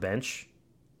good off the bench.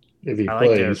 If he I plays.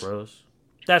 like Derrick Rose.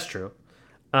 That's true.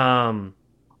 And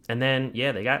then,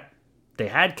 yeah, they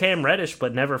had Cam Reddish,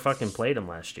 but never fucking played him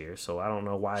last year. So I don't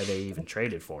know why they even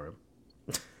traded for him.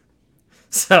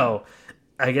 So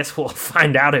I guess we'll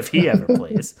find out if he ever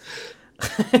plays.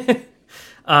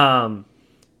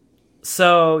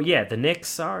 So yeah, the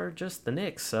Knicks are just the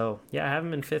Knicks. So yeah, I have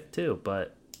them in fifth too,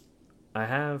 but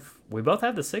we both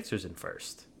have the Sixers in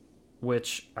first,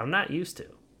 which I'm not used to.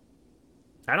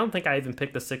 I don't think I even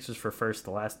picked the Sixers for first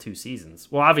the last 2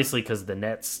 seasons. Well, obviously because the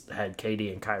Nets had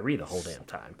KD and Kyrie the whole damn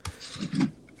time.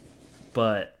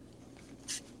 But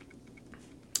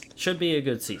should be a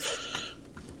good season.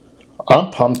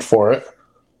 I'm pumped for it.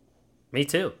 Me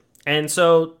too. And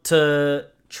so to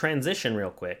transition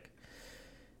real quick,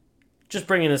 just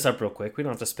bringing this up real quick, we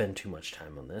don't have to spend too much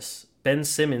time on this. Ben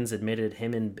Simmons admitted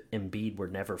him and Embiid were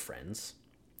never friends.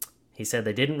 He said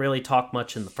they didn't really talk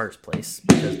much in the first place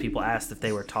because people asked if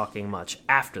they were talking much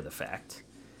after the fact.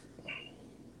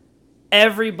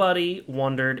 Everybody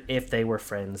wondered if they were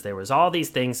friends. There was all these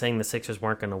things saying the Sixers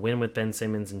weren't going to win with Ben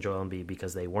Simmons and Joel Embiid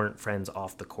because they weren't friends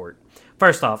off the court.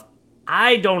 First off,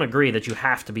 I don't agree that you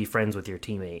have to be friends with your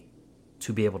teammate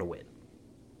to be able to win.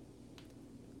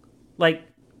 Like,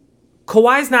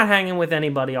 Kawhi's not hanging with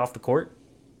anybody off the court.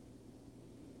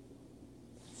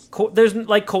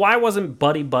 Kawhi wasn't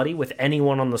buddy-buddy with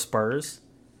anyone on the Spurs.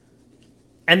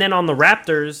 And then on the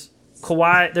Raptors,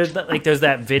 Kawhi, there's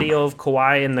that video of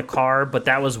Kawhi in the car, but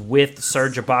that was with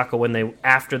Serge Ibaka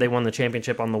after they won the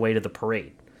championship on the way to the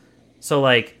parade. So,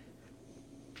 like,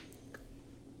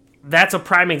 that's a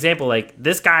prime example. Like,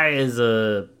 this guy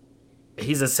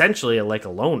he's essentially a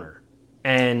loner,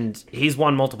 and he's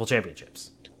won multiple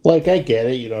championships. Like, I get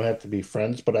it, you don't have to be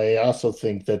friends, but I also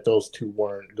think that those two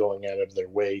weren't going out of their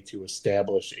way to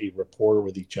establish a rapport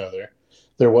with each other.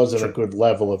 There wasn't a good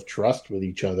level of trust with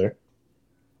each other.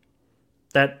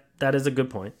 That is a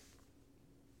good point.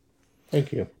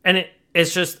 Thank you. And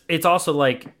it's also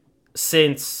like,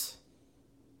 since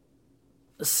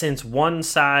one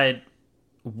side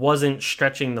wasn't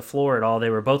stretching the floor at all, they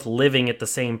were both living at the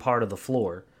same part of the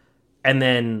floor. And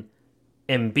then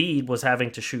Embiid was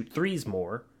having to shoot threes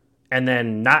more, and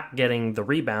then not getting the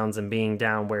rebounds and being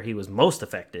down where he was most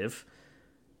effective.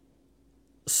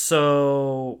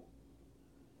 So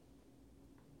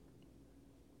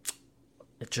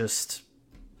it just...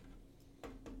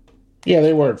 Yeah,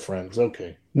 they weren't friends.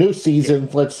 Okay. New season. Yeah.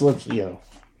 Let's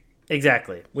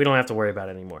Exactly. We don't have to worry about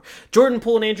it anymore. Jordan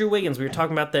Poole and Andrew Wiggins, we were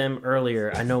talking about them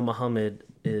earlier. I know Muhammad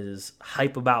is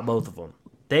hype about both of them.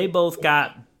 They both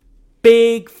got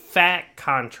big, fat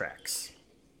contracts.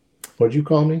 What'd you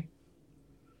call me?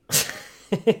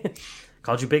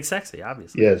 Called you Big Sexy,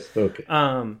 obviously. Yes, okay.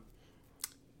 I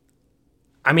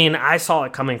mean, I saw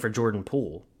it coming for Jordan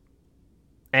Poole.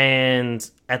 And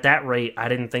at that rate, I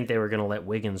didn't think they were going to let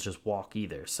Wiggins just walk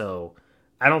either. So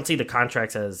I don't see the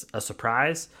contracts as a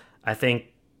surprise. I think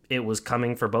it was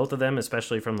coming for both of them,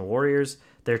 especially from the Warriors.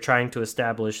 They're trying to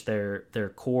establish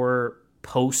their core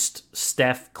post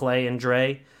Steph, Clay, and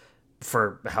Dre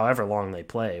for however long they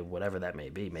play, whatever that may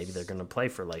be. Maybe they're going to play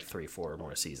for like 3-4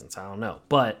 more seasons. I don't know.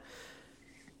 But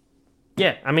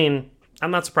yeah, I mean,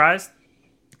 I'm not surprised.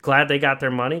 Glad they got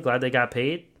their money. Glad they got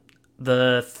paid.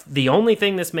 The only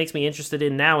thing this makes me interested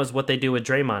in now is what they do with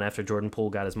Draymond after Jordan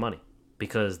Poole got his money,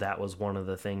 because that was one of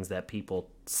the things that people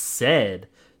said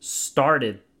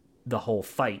started the whole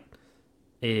fight.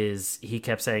 Is he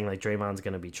kept saying like Draymond's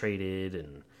going to be traded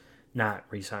and not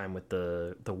re-sign with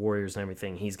the Warriors and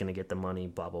everything. He's going to get the money,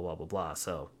 blah blah blah blah blah.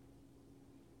 So,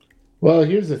 well,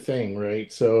 here's the thing,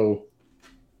 right? So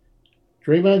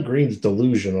Draymond Green's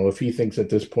delusional if he thinks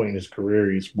at this point in his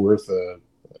career he's worth a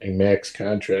max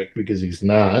contract, because he's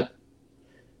not.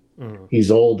 He's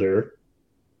older.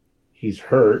 He's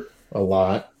hurt a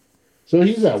lot. So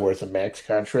he's not worth a max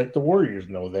contract. The Warriors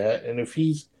know that. And if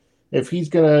he's if he's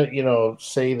gonna,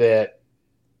 say that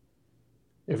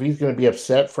if he's gonna be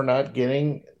upset for not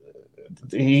getting,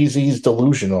 he's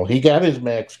delusional. He got his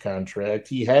max contract.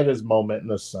 He had his moment in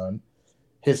the sun.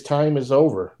 His time is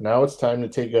over. Now it's time to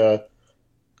take a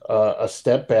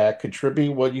step back,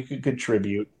 contribute what you could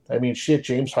contribute. I mean, shit,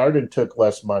 James Harden took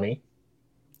less money.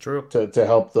 True. To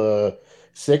help the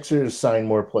Sixers sign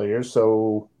more players.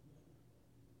 So,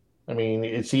 I mean,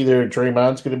 it's either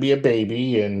Draymond's going to be a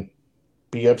baby and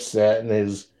be upset, and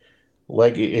his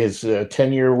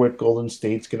 10-year with Golden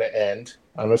State's going to end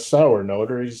on a sour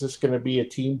note, or he's just going to be a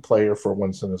team player for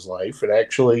once in his life and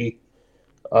actually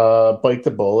bite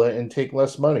the bullet and take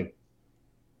less money.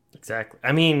 Exactly.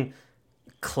 I mean,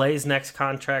 Clay's next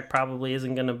contract probably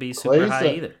isn't going to be super high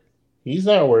either. He's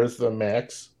not worth the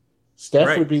max. Steph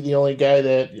Right. would be the only guy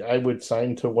that I would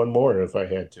sign to one more if I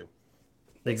had to.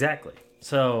 Exactly.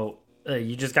 So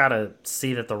you just got to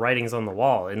see that the writing's on the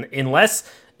wall. And unless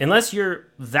you're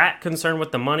that concerned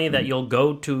with the money that you'll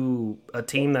go to a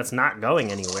team that's not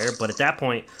going anywhere. But at that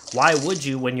point, why would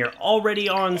you when you're already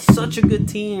on such a good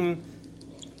team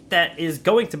that is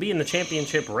going to be in the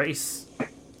championship race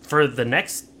for the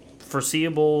next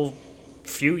foreseeable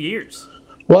few years?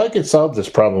 Well, I could solve this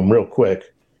problem real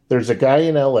quick. There's a guy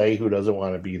in LA who doesn't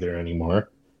want to be there anymore.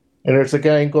 And there's a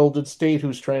guy in Golden State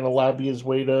who's trying to lobby his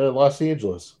way to Los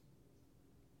Angeles.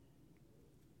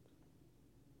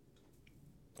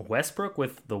 Westbrook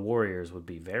with the Warriors would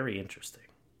be very interesting.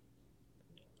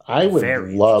 I would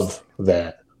love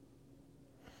that.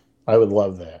 I would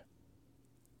love that.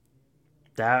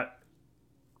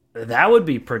 That would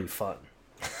be pretty fun.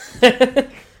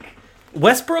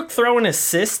 Westbrook throwing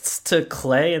assists to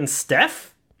Clay and Steph?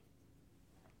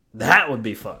 That would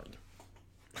be fun.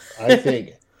 I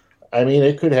think. I mean,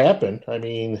 it could happen. I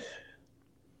mean,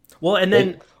 well, and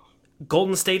then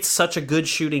Golden State's such a good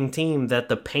shooting team that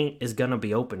the paint is going to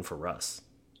be open for Russ.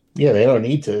 Yeah, they don't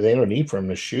need to. They don't need for him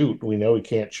to shoot. We know he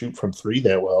can't shoot from three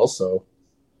that well, so.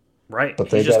 Right.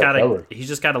 But he's just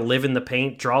got to live in the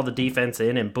paint, draw the defense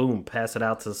in, and boom, pass it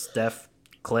out to Steph,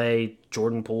 Clay,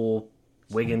 Jordan Poole,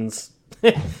 Wiggins.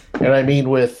 And I mean,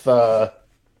 with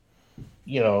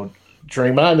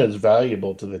Draymond is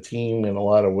valuable to the team in a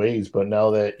lot of ways, but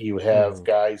now that you have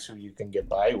guys who you can get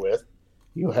by with,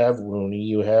 you have Looney,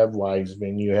 you have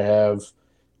Wiseman,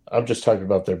 I'm just talking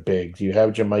about their bigs. You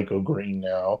have Jermichael Green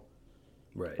now.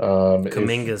 Right.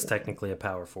 Kuminga's technically a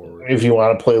power forward. If you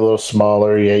want to play a little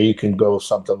smaller, yeah, you can go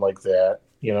something like that.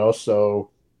 So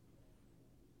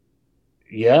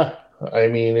yeah, I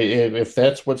mean, if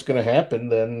that's what's going to happen,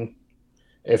 then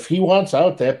if he wants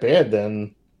out that bad,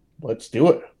 then let's do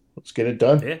it. Let's get it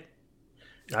done. Yeah,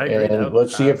 I agree. And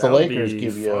let's see if the Lakers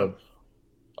give you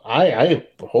I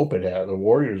hope it has. The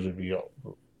Warriors would be.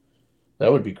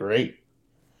 That would be great.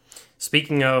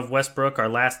 Speaking of Westbrook, our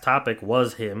last topic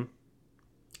was him.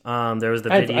 There was the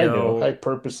video. I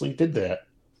purposely did that.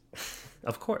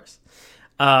 Of course.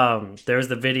 There was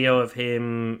the video of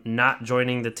him not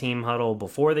joining the team huddle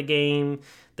before the game.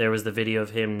 There was the video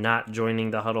of him not joining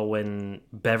the huddle when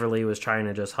Beverly was trying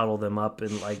to just huddle them up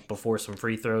and before some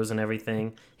free throws and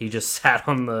everything. He just sat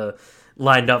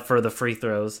lined up for the free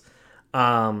throws.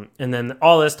 And then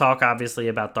all this talk obviously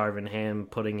about Darvin Ham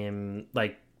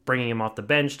bringing him off the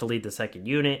bench to lead the second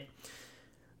unit.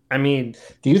 I mean,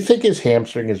 do you think his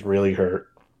hamstring is really hurt?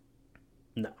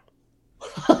 No.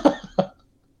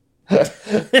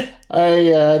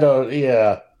 I don't.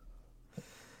 Yeah.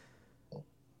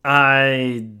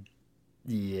 The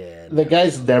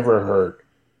guy's never hurt.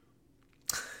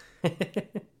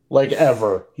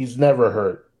 Ever. He's never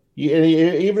hurt.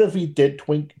 Even if he did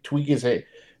tweak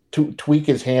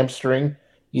his hamstring,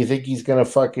 you think he's gonna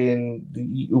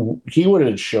he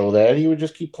wouldn't show that. He would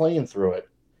just keep playing through it.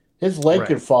 His leg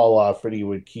could fall off, and he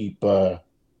would keep going.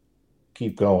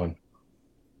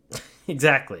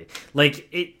 Exactly.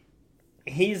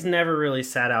 He's never really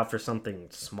sat out for something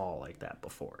small like that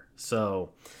before. So,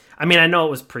 I mean, I know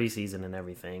it was preseason and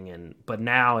everything, but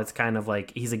now it's kind of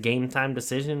he's a game time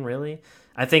decision, really.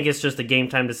 I think it's just a game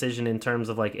time decision in terms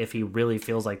of if he really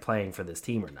feels like playing for this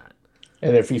team or not.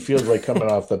 And if he feels like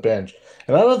coming off the bench.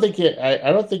 And I don't think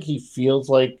he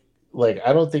feels I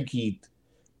don't think he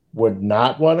would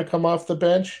not want to come off the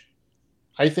bench.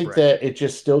 I think that it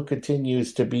just still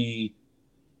continues to be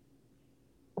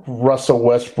Russell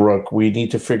Westbrook. We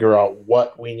need to figure out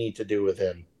what we need to do with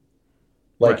him.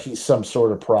 He's some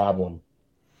sort of problem.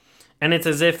 And it's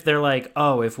as if they're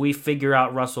if we figure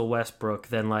out Russell Westbrook,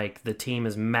 then the team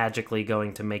is magically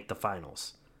going to make the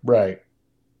finals. Right.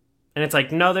 And it's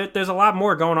no, there's a lot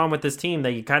more going on with this team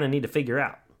that you kind of need to figure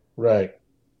out. Right.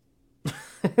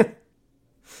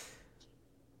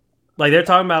 They're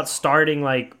talking about starting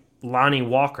Lonnie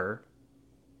Walker.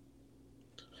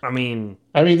 I mean,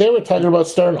 they were talking about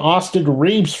starting Austin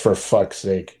Reeves for fuck's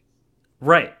sake.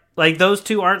 right. Like, those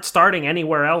two aren't starting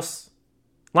anywhere else.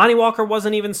 Lonnie Walker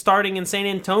wasn't even starting in San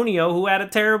Antonio, who had a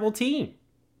terrible team.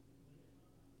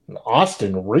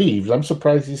 Austin Reeves, I'm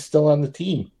surprised he's still on the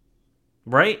team.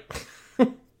 Right?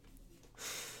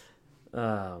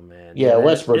 Oh, man. Yeah,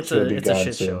 Westbrook's going to be it's gone a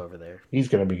shit soon. show over there. He's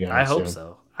going to be gone I hope soon.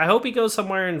 so. I hope he goes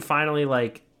somewhere and finally,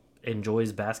 like,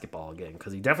 enjoys basketball again,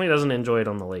 because he definitely doesn't enjoy it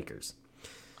on the Lakers.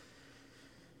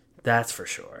 That's for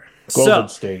sure. Golden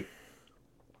State.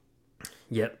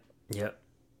 Yep.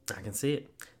 I can see it.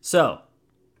 So,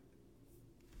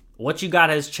 what you got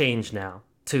has changed now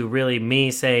to really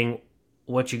me saying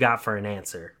what you got for an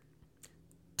answer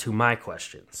to my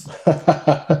questions.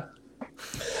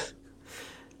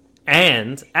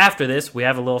 And after this, we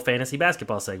have a little fantasy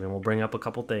basketball segment. We'll bring up a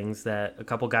couple things a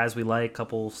couple guys we like,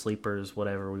 couple sleepers,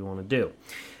 whatever we want to do.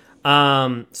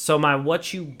 So my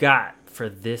what you got for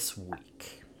this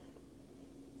week.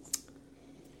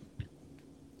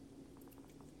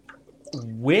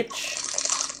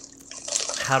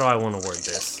 How do I want to word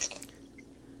this?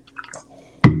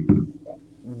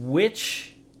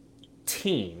 Which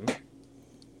team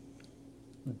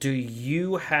do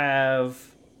you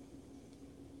have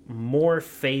more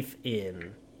faith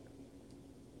in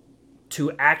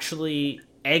to actually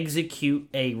execute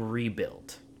a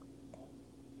rebuild?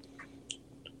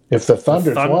 If the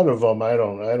Thunder's one of them, I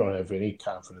don't have any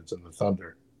confidence in the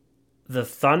Thunder. The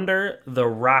Thunder, the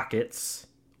Rockets,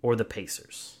 or the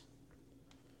Pacers?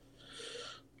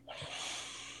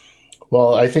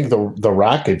 Well, I think the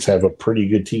Rockets have a pretty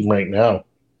good team right now,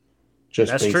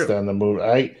 just That's based true. on the move.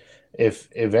 If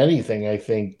anything, I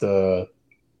think for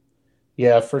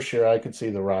sure, I could see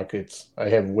the Rockets. I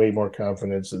have way more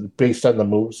confidence based on the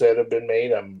moves that have been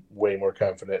made. I'm way more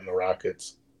confident in the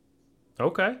Rockets.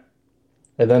 Okay.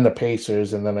 And then the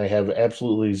Pacers, and then I have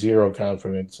absolutely zero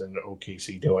confidence in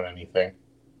OKC doing anything.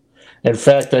 In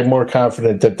fact, I'm more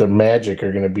confident that the Magic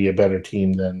are going to be a better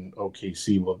team than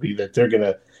OKC will be, that they're going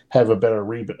to have a better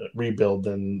rebuild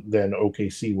than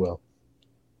OKC will.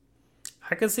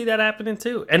 I can see that happening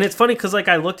too. And it's funny because, like,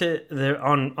 I looked at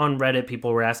on Reddit,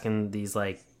 people were asking these,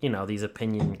 like, these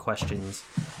opinion questions.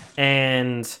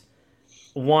 And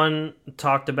one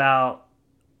talked about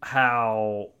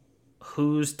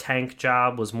whose tank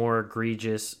job was more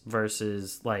egregious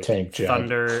versus, like, Tank job.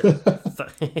 Thunder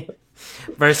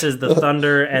versus the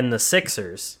Thunder and the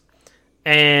Sixers.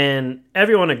 And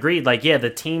everyone agreed, like, yeah, the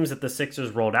teams that the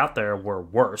Sixers rolled out there were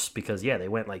worse because, yeah, they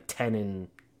went like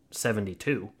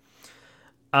 10-72.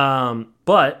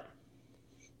 But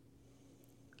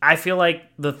I feel like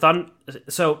the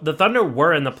Thunder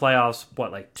were in the playoffs,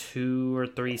 like 2 or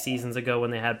 3 seasons ago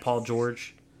when they had Paul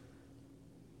George.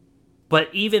 But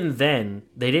even then,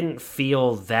 they didn't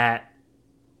feel that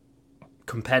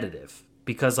competitive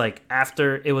because, like,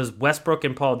 after it was Westbrook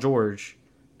and Paul George,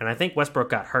 and I think Westbrook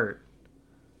got hurt.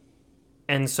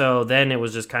 And so then it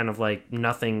was just kind of like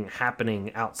nothing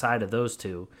happening outside of those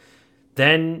two.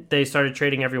 Then they started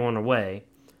trading everyone away.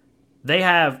 They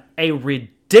have a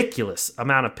ridiculous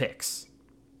amount of picks.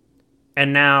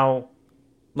 And now,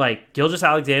 like,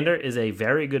 Gilgeous-Alexander is a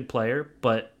very good player,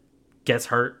 but gets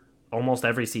hurt almost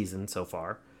every season so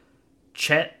far.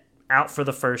 Chet out for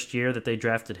the first year that they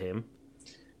drafted him.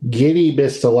 Giddey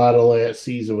missed a lot of last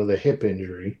season with a hip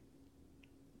injury.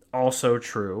 Also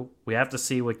true. We have to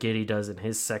see what Giddey does in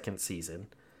his second season.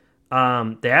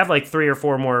 They have like 3 or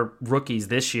 4 more rookies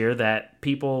this year that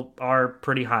people are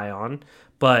pretty high on.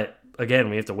 But again,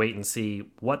 we have to wait and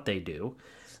see what they do.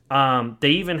 They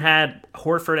even had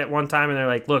Horford at one time, and they're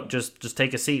like, look, just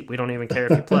take a seat. We don't even care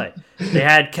if you play. They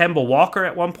had Kemba Walker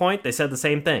at one point. They said the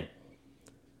same thing.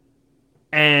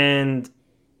 And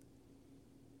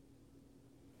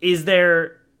is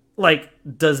there, like,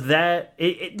 does that,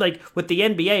 like, with the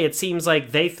NBA, it seems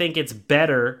like they think it's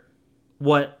better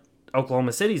what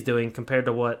Oklahoma City's doing compared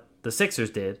to what the Sixers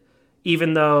did,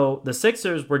 even though the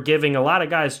Sixers were giving a lot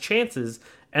of guys chances,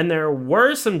 and there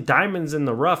were some diamonds in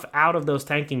the rough out of those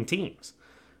tanking teams.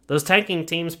 Those tanking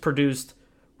teams produced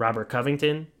Robert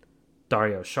Covington,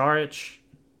 Dario Saric,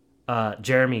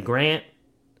 Jeremy Grant,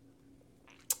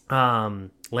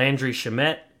 Landry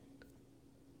Shamet,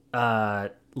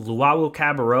 Luau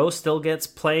Cabarrot still gets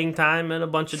playing time in a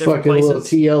bunch of different Fucking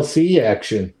places. little TLC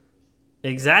action.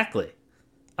 Exactly.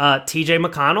 TJ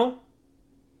McConnell.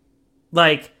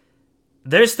 Like,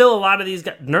 there's still a lot of these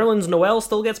guys. Nerlens Noel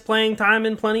still gets playing time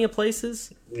in plenty of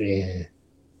places. Yeah.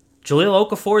 Jahlil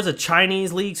Okafor is a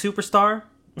Chinese league superstar.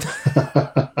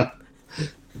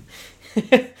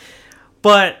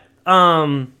 But,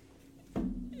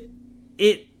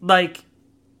 it, like,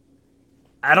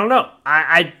 I don't know.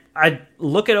 I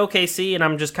look at OKC and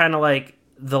I'm just kind of like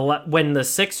when the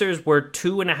Sixers were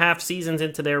 2.5 seasons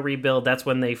into their rebuild. That's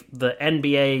when the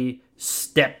NBA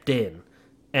stepped in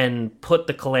and put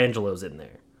the Colangelos in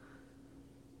there.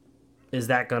 Is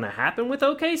that going to happen with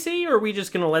OKC, or are we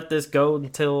just going to let this go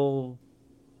until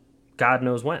God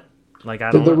knows when? Like,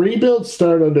 I don't Did the know. rebuild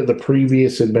start under the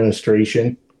previous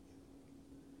administration?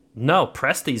 No,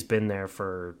 Presti's been there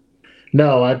for...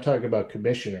 No, I'm talking about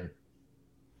commissioner.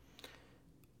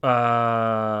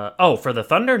 For the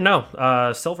Thunder?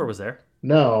 No, Silver was there.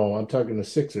 No, I'm talking the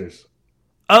Sixers.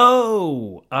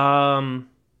 Oh,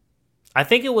 I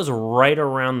think it was right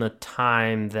around the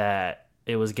time that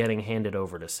it was getting handed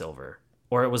over to Silver.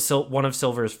 Or it was one of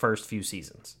Silver's first few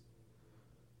seasons.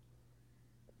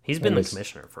 He's been the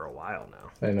commissioner for a while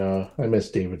now. I know. I miss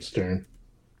David Stern.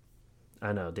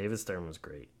 I know. David Stern was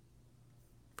great.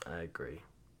 I agree.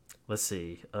 Let's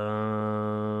see.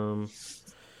 Does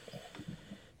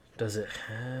it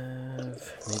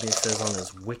have... Maybe it says on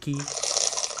his wiki.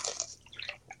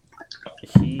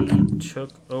 He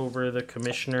took over the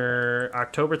commissioner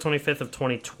October 25th of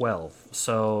 2012.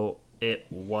 So it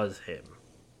was him.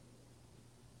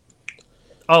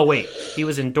 Oh, wait. He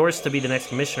was endorsed to be the next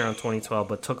commissioner in 2012,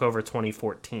 but took over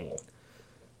 2014.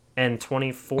 And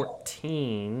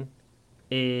 2014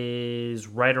 is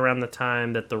right around the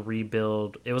time that the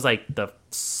rebuild... It was like the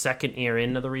second year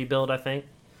into the rebuild, I think.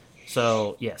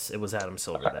 So, yes, it was Adam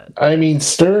Silver that... I mean,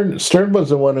 Stern was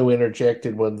the one who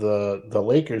interjected when the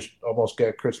Lakers almost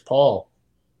got Chris Paul.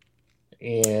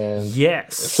 And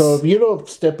yes. So if you don't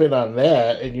step in on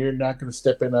that, and you're not going to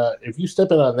step in on... If you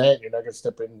step in on that, and you're not going to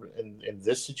step in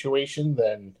this situation,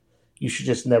 then you should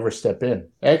just never step in.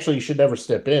 Actually, you should never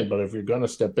step in, but if you're going to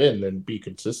step in, then be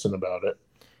consistent about it.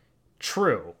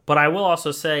 True. But I will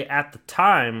also say, at the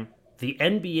time, the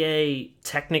NBA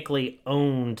technically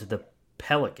owned the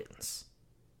Pelicans.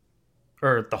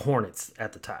 Or the Hornets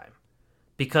at the time.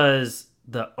 Because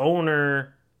the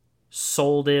owner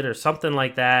sold it or something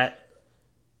like that.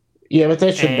 Yeah, but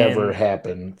that should never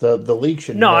happen. The league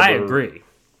should never... No,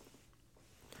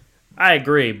 I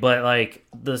agree, but like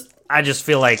I just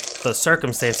feel like the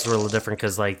circumstances were a little different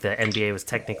because like the NBA was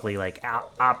technically like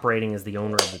operating as the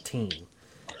owner of the team,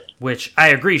 which I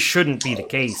agree shouldn't be the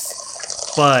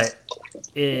case, but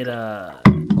it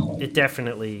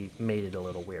definitely made it a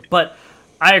little weird. But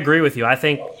I agree with you. I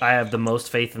think I have the most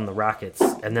faith in the Rockets,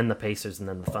 and then the Pacers, and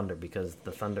then the Thunder, because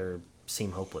the Thunder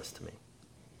seem hopeless to me.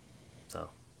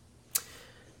 So.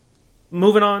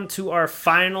 Moving on to our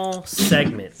final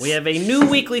segment. We have a new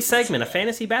weekly segment, a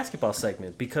fantasy basketball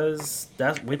segment, because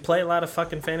we play a lot of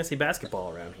fucking fantasy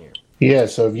basketball around here. Yeah,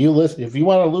 so if you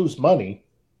want to lose money,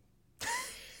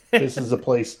 this is the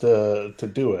place to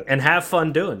do it. And have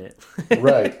fun doing it.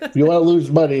 Right. If you want to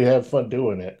lose money and have fun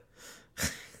doing it,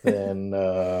 then...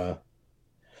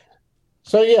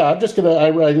 So, yeah, I'm just going to...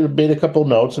 I made a couple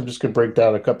notes. I'm just going to break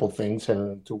down a couple things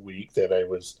heading into a week that I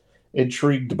was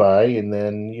intrigued by, and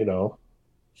then,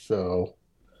 so...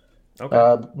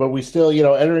 Okay. But we still,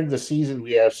 entering the season,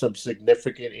 we have some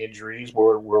significant injuries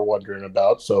we're wondering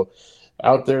about. So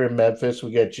out there in Memphis,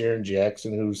 we got Jaren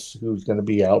Jackson, who's going to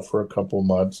be out for a couple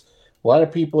months. A lot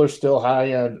of people are still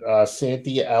high on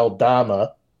Santi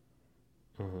Aldama.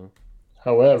 Mm-hmm.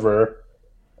 However,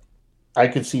 I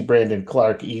could see Brandon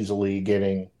Clark easily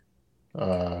getting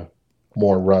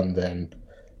more run than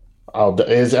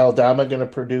Is Aldama going to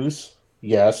produce?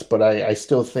 Yes, but I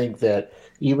still think that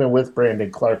even with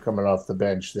Brandon Clark coming off the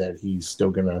bench, that he's still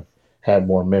going to have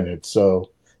more minutes. So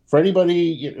for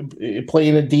anybody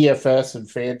playing in DFS and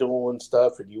FanDuel and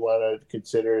stuff, and you want to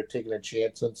consider taking a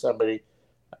chance on somebody,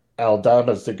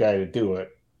 Aldama's the guy to do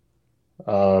it.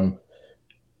 We're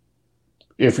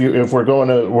going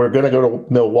to go to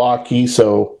Milwaukee,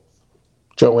 so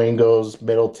Joe Ingles,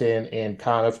 Middleton, and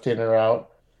Connaughton are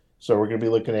out. So we're going to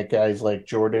be looking at guys like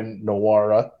Jordan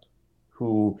Nwora,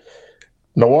 who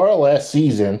Nwora last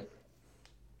season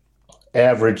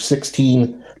averaged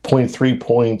 16.3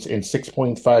 points and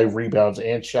 6.5 rebounds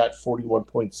and shot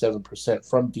 41.7%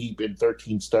 from deep in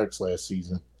 13 starts last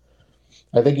season.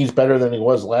 I think he's better than he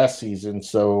was last season,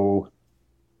 so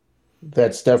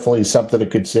that's definitely something to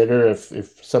consider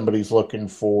if somebody's looking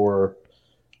for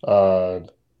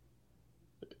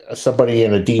somebody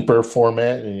in a deeper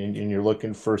format and you're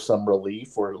looking for some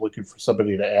relief or looking for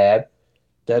somebody to add.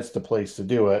 That's the place to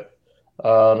do it.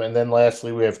 And then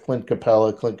lastly, we have Clint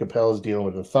Capella. Clint Capella is dealing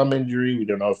with a thumb injury. We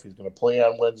don't know if he's going to play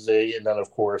on Wednesday. And then,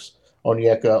 of course,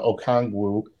 Onyeka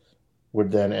Okongwu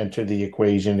would then enter the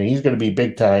equation. And he's going to be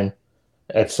big time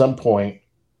at some point,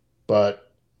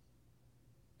 but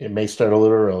it may start a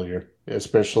little earlier,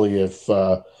 especially if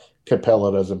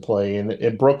Capella doesn't play. And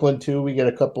in Brooklyn too, we get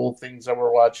a couple of things that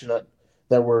we're watching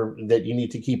that you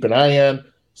need to keep an eye on.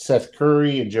 Seth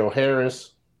Curry and Joe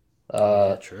Harris.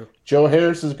 Yeah, true. Joe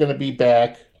Harris is going to be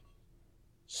back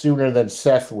sooner than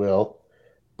Seth will,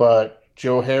 but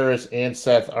Joe Harris and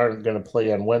Seth aren't going to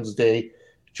play on Wednesday.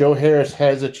 Joe Harris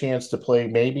has a chance to play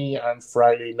maybe on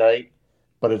Friday night,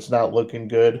 but it's not looking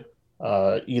good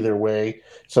either way.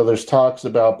 So there's talks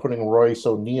about putting Royce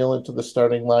O'Neal into the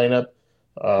starting lineup.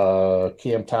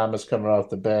 Cam Thomas coming off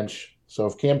the bench. So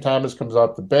if Cam Thomas comes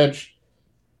off the bench,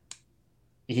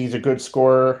 he's a good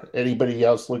scorer. Anybody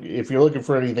else if you're looking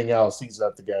for anything else, he's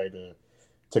not the guy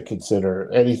to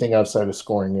consider. Anything outside of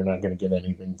scoring, you're not going to get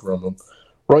anything from him.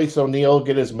 Royce O'Neal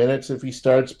get his minutes if he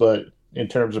starts, but in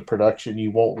terms of production,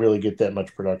 you won't really get that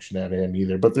much production out of him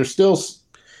either. But they still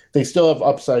have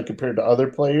upside compared to other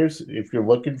players. If you're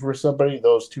looking for somebody,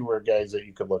 those two are guys that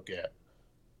you could look at.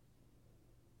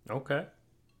 Okay.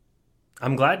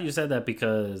 I'm glad you said that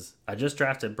because I just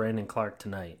drafted Brandon Clark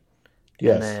tonight.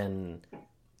 Yes.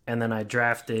 And then I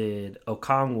drafted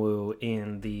Okongwu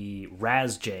in the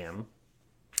Raz Jam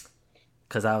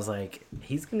because I was like,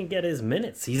 he's going to get his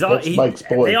minutes. Mike's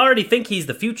boy. They already think he's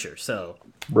the future, so.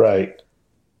 Right.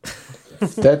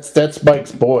 that's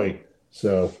Mike's boy.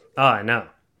 So. Oh, I know.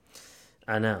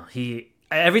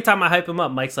 Every time I hype him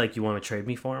up, Mike's like, "You want to trade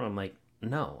me for him?" I'm like,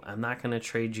 "No, I'm not going to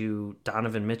trade you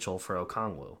Donovan Mitchell for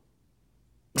Okongwu."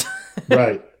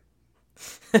 Right.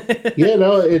 Yeah,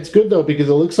 no, it's good though because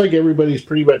it looks like everybody's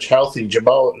pretty much healthy.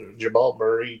 Jamal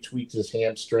Murray tweaked his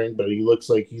hamstring, but he looks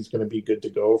like he's going to be good to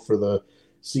go for the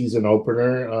season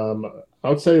opener.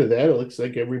 Outside of that, it looks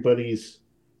like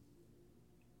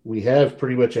we have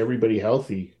pretty much everybody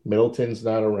healthy. Middleton's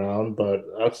not around, but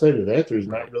outside of that, there's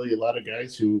not really a lot of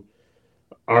guys who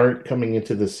aren't coming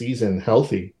into the season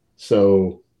healthy.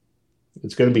 So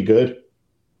it's going to be good.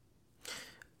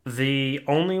 The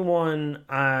only one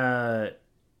that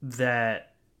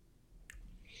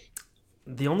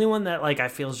like I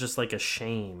feel is just like a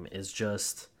shame is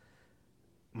just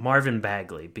Marvin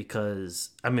Bagley because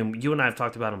I mean you and I have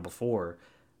talked about him before.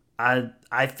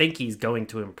 I think he's going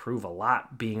to improve a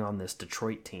lot being on this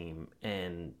Detroit team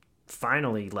and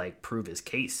finally like prove his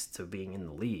case to being in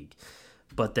the league.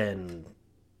 But then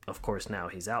of course now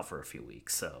he's out for a few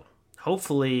weeks. So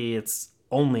hopefully it's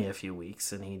only a few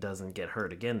weeks and he doesn't get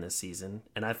hurt again this season.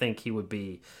 And I think he would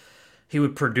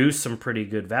produce some pretty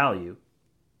good value,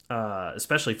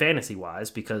 especially fantasy wise,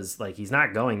 because like he's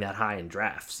not going that high in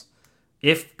drafts,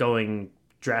 if going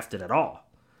drafted at all.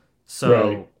 So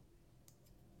right.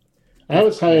 I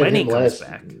was high on him I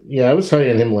was high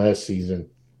on him last season.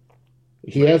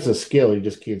 He has a skill, he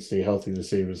just can't stay healthy to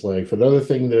save his life. Another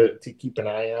thing to keep an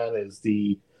eye on is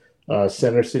the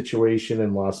center situation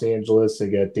in Los Angeles. They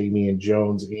got Damian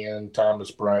Jones and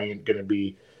Thomas Bryant going to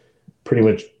be pretty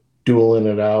much dueling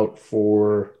it out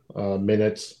for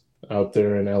minutes out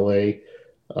there in LA.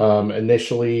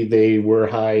 Initially, they were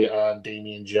high on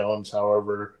Damian Jones.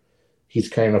 However, he's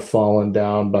kind of fallen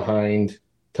down behind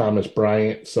Thomas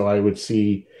Bryant. So I would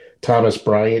see Thomas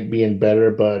Bryant being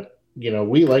better. But,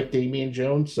 we like Damian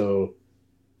Jones. So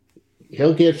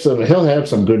he'll have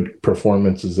some good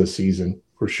performances this season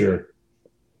for sure.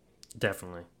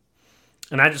 Definitely.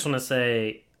 And I just want to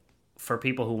say, for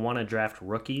people who want to draft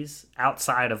rookies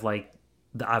outside of like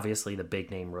obviously the big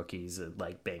name rookies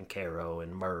like Banchero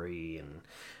and Murray and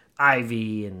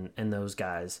Ivy and those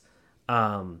guys,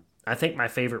 I think my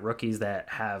favorite rookies that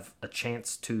have a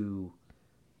chance to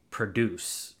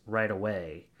produce right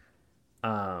away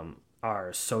are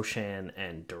Sochan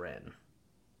and Duren.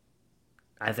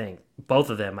 I think both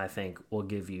of them will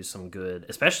give you some good,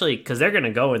 especially because they're going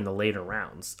to go in the later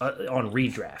rounds on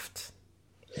redraft.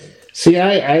 See,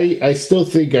 I still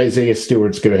think Isaiah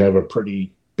Stewart's going to have a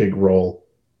pretty big role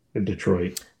in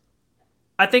Detroit.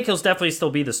 I think he'll definitely still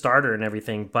be the starter and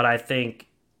everything, but I think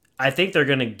they're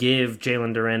going to give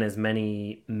Jalen Duren as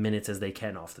many minutes as they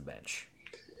can off the bench.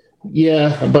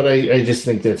 Yeah, but I just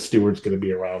think that Stewart's going to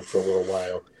be around for a little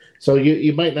while. So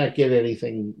you might not get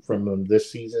anything from him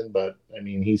this season, but, I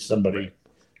mean, he's somebody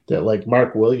that, like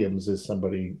Mark Williams, is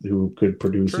somebody who could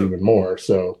produce even more.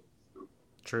 So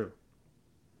True.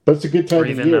 But it's a good time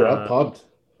of year. I'm pumped.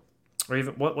 Or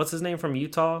even, what's his name from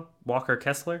Utah? Walker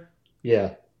Kessler?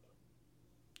 Yeah.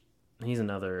 He's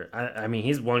another. I mean,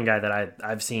 he's one guy that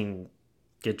I've seen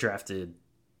get drafted,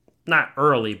 not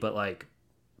early, but, like,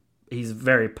 he's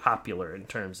very popular in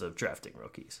terms of drafting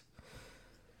rookies.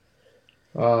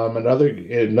 Another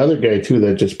guy too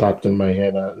that just popped in my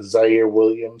head, Zaire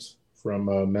Williams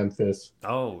from Memphis.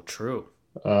 Oh, true.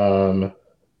 DeAnthony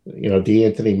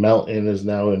Melton is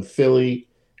now in Philly,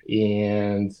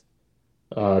 and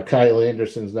Kyle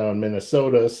Anderson's now in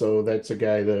Minnesota, so that's a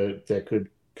guy that could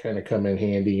kind of come in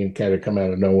handy and kind of come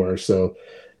out of nowhere. So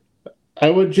I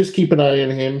would just keep an eye on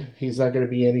him. He's not going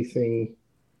to be anything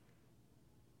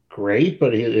great,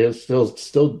 but he is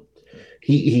still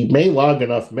he may log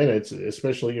enough minutes,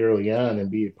 especially early on,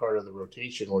 and be a part of the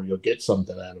rotation where you'll get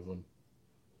something out of him.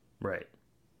 Right.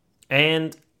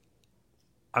 And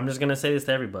I'm just going to say this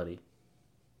to everybody.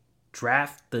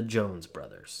 Draft the Jones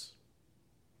brothers.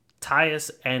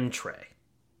 Tyus and Trey.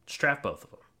 Just draft both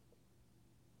of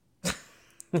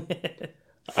them.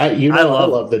 I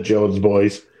love the Jones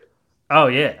boys. Oh,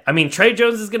 yeah. I mean, Trey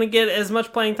Jones is going to get as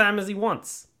much playing time as he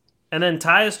wants. And then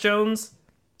Tyus Jones,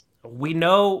 we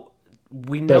know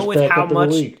Best with how backup in the much...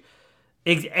 league.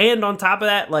 And on top of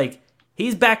that, like,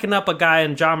 he's backing up a guy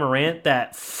in John Morant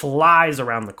that flies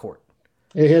around the court.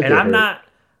 And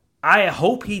I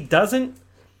hope he doesn't,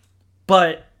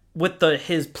 but with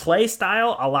his play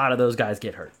style, a lot of those guys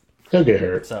get hurt. He'll get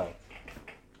hurt. So,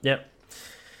 yep.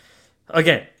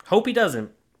 Again, hope he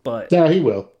doesn't, but... No, he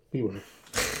will. He will.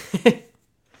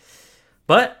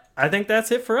 But I think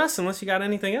that's it for us, unless you got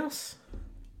anything else.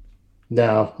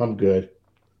 No, I'm good.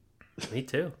 Me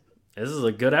too. This is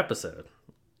a good episode.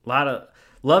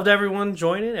 Loved everyone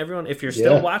joining. Everyone, if you're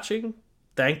still watching,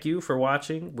 thank you for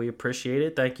watching. We appreciate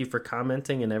it. Thank you for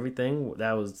commenting and everything.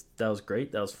 That was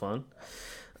great. That was fun.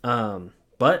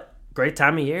 But great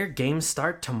time of year. Games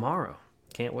start tomorrow.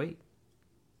 Can't wait.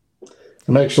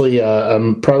 I'm actually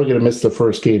I'm probably gonna miss the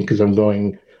first game because I'm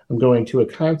going to a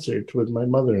concert with my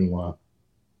mother-in-law.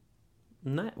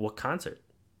 What concert?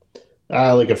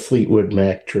 Like a Fleetwood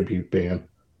Mac tribute band.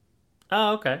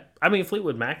 Oh, okay. I mean,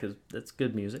 Fleetwood Mac that's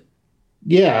good music.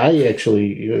 Yeah, I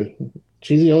actually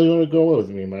she's the only one to go with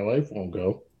me. My wife won't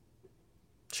go.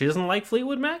 She doesn't like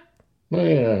Fleetwood Mac? I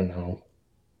don't know.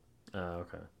 Oh,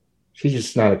 okay. She's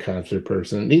just not a concert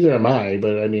person. Neither am I,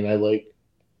 but I mean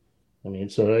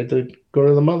so I had to go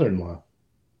to the mother-in-law.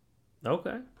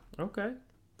 Okay.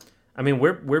 I mean,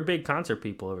 we're big concert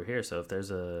people over here, so if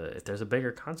there's a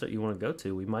bigger concert you want to go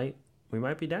to, we might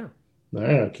be down. All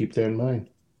right, I'll keep that in mind.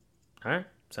 All right,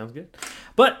 sounds good.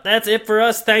 But that's it for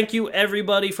us. Thank you,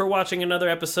 everybody, for watching another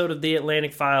episode of The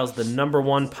Atlantic Files, the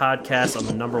 #1 podcast on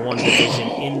the #1 division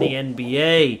in the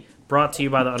NBA, brought to you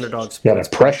by the Underdog Sports Got a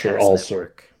pressure Podcast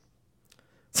ulcer.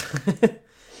 Network.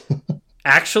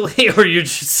 Actually, or you're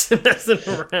just messing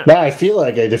around? No, I feel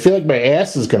like my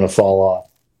ass is gonna fall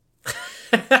off.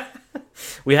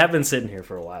 We have been sitting here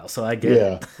for a while, so I get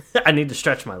it. I need to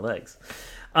stretch my legs.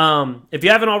 If you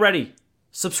haven't already,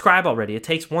 subscribe already. It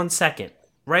takes 1 second.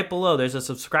 Right below, there's a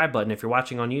subscribe button if you're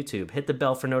watching on YouTube. Hit the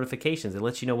bell for notifications. It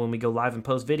lets you know when we go live and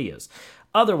post videos.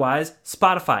 Otherwise,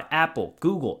 Spotify, Apple,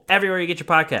 Google, everywhere you get your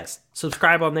podcasts.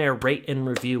 Subscribe on there, rate and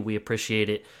review. We appreciate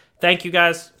it. Thank you,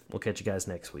 guys. We'll catch you guys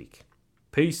next week.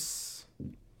 Peace.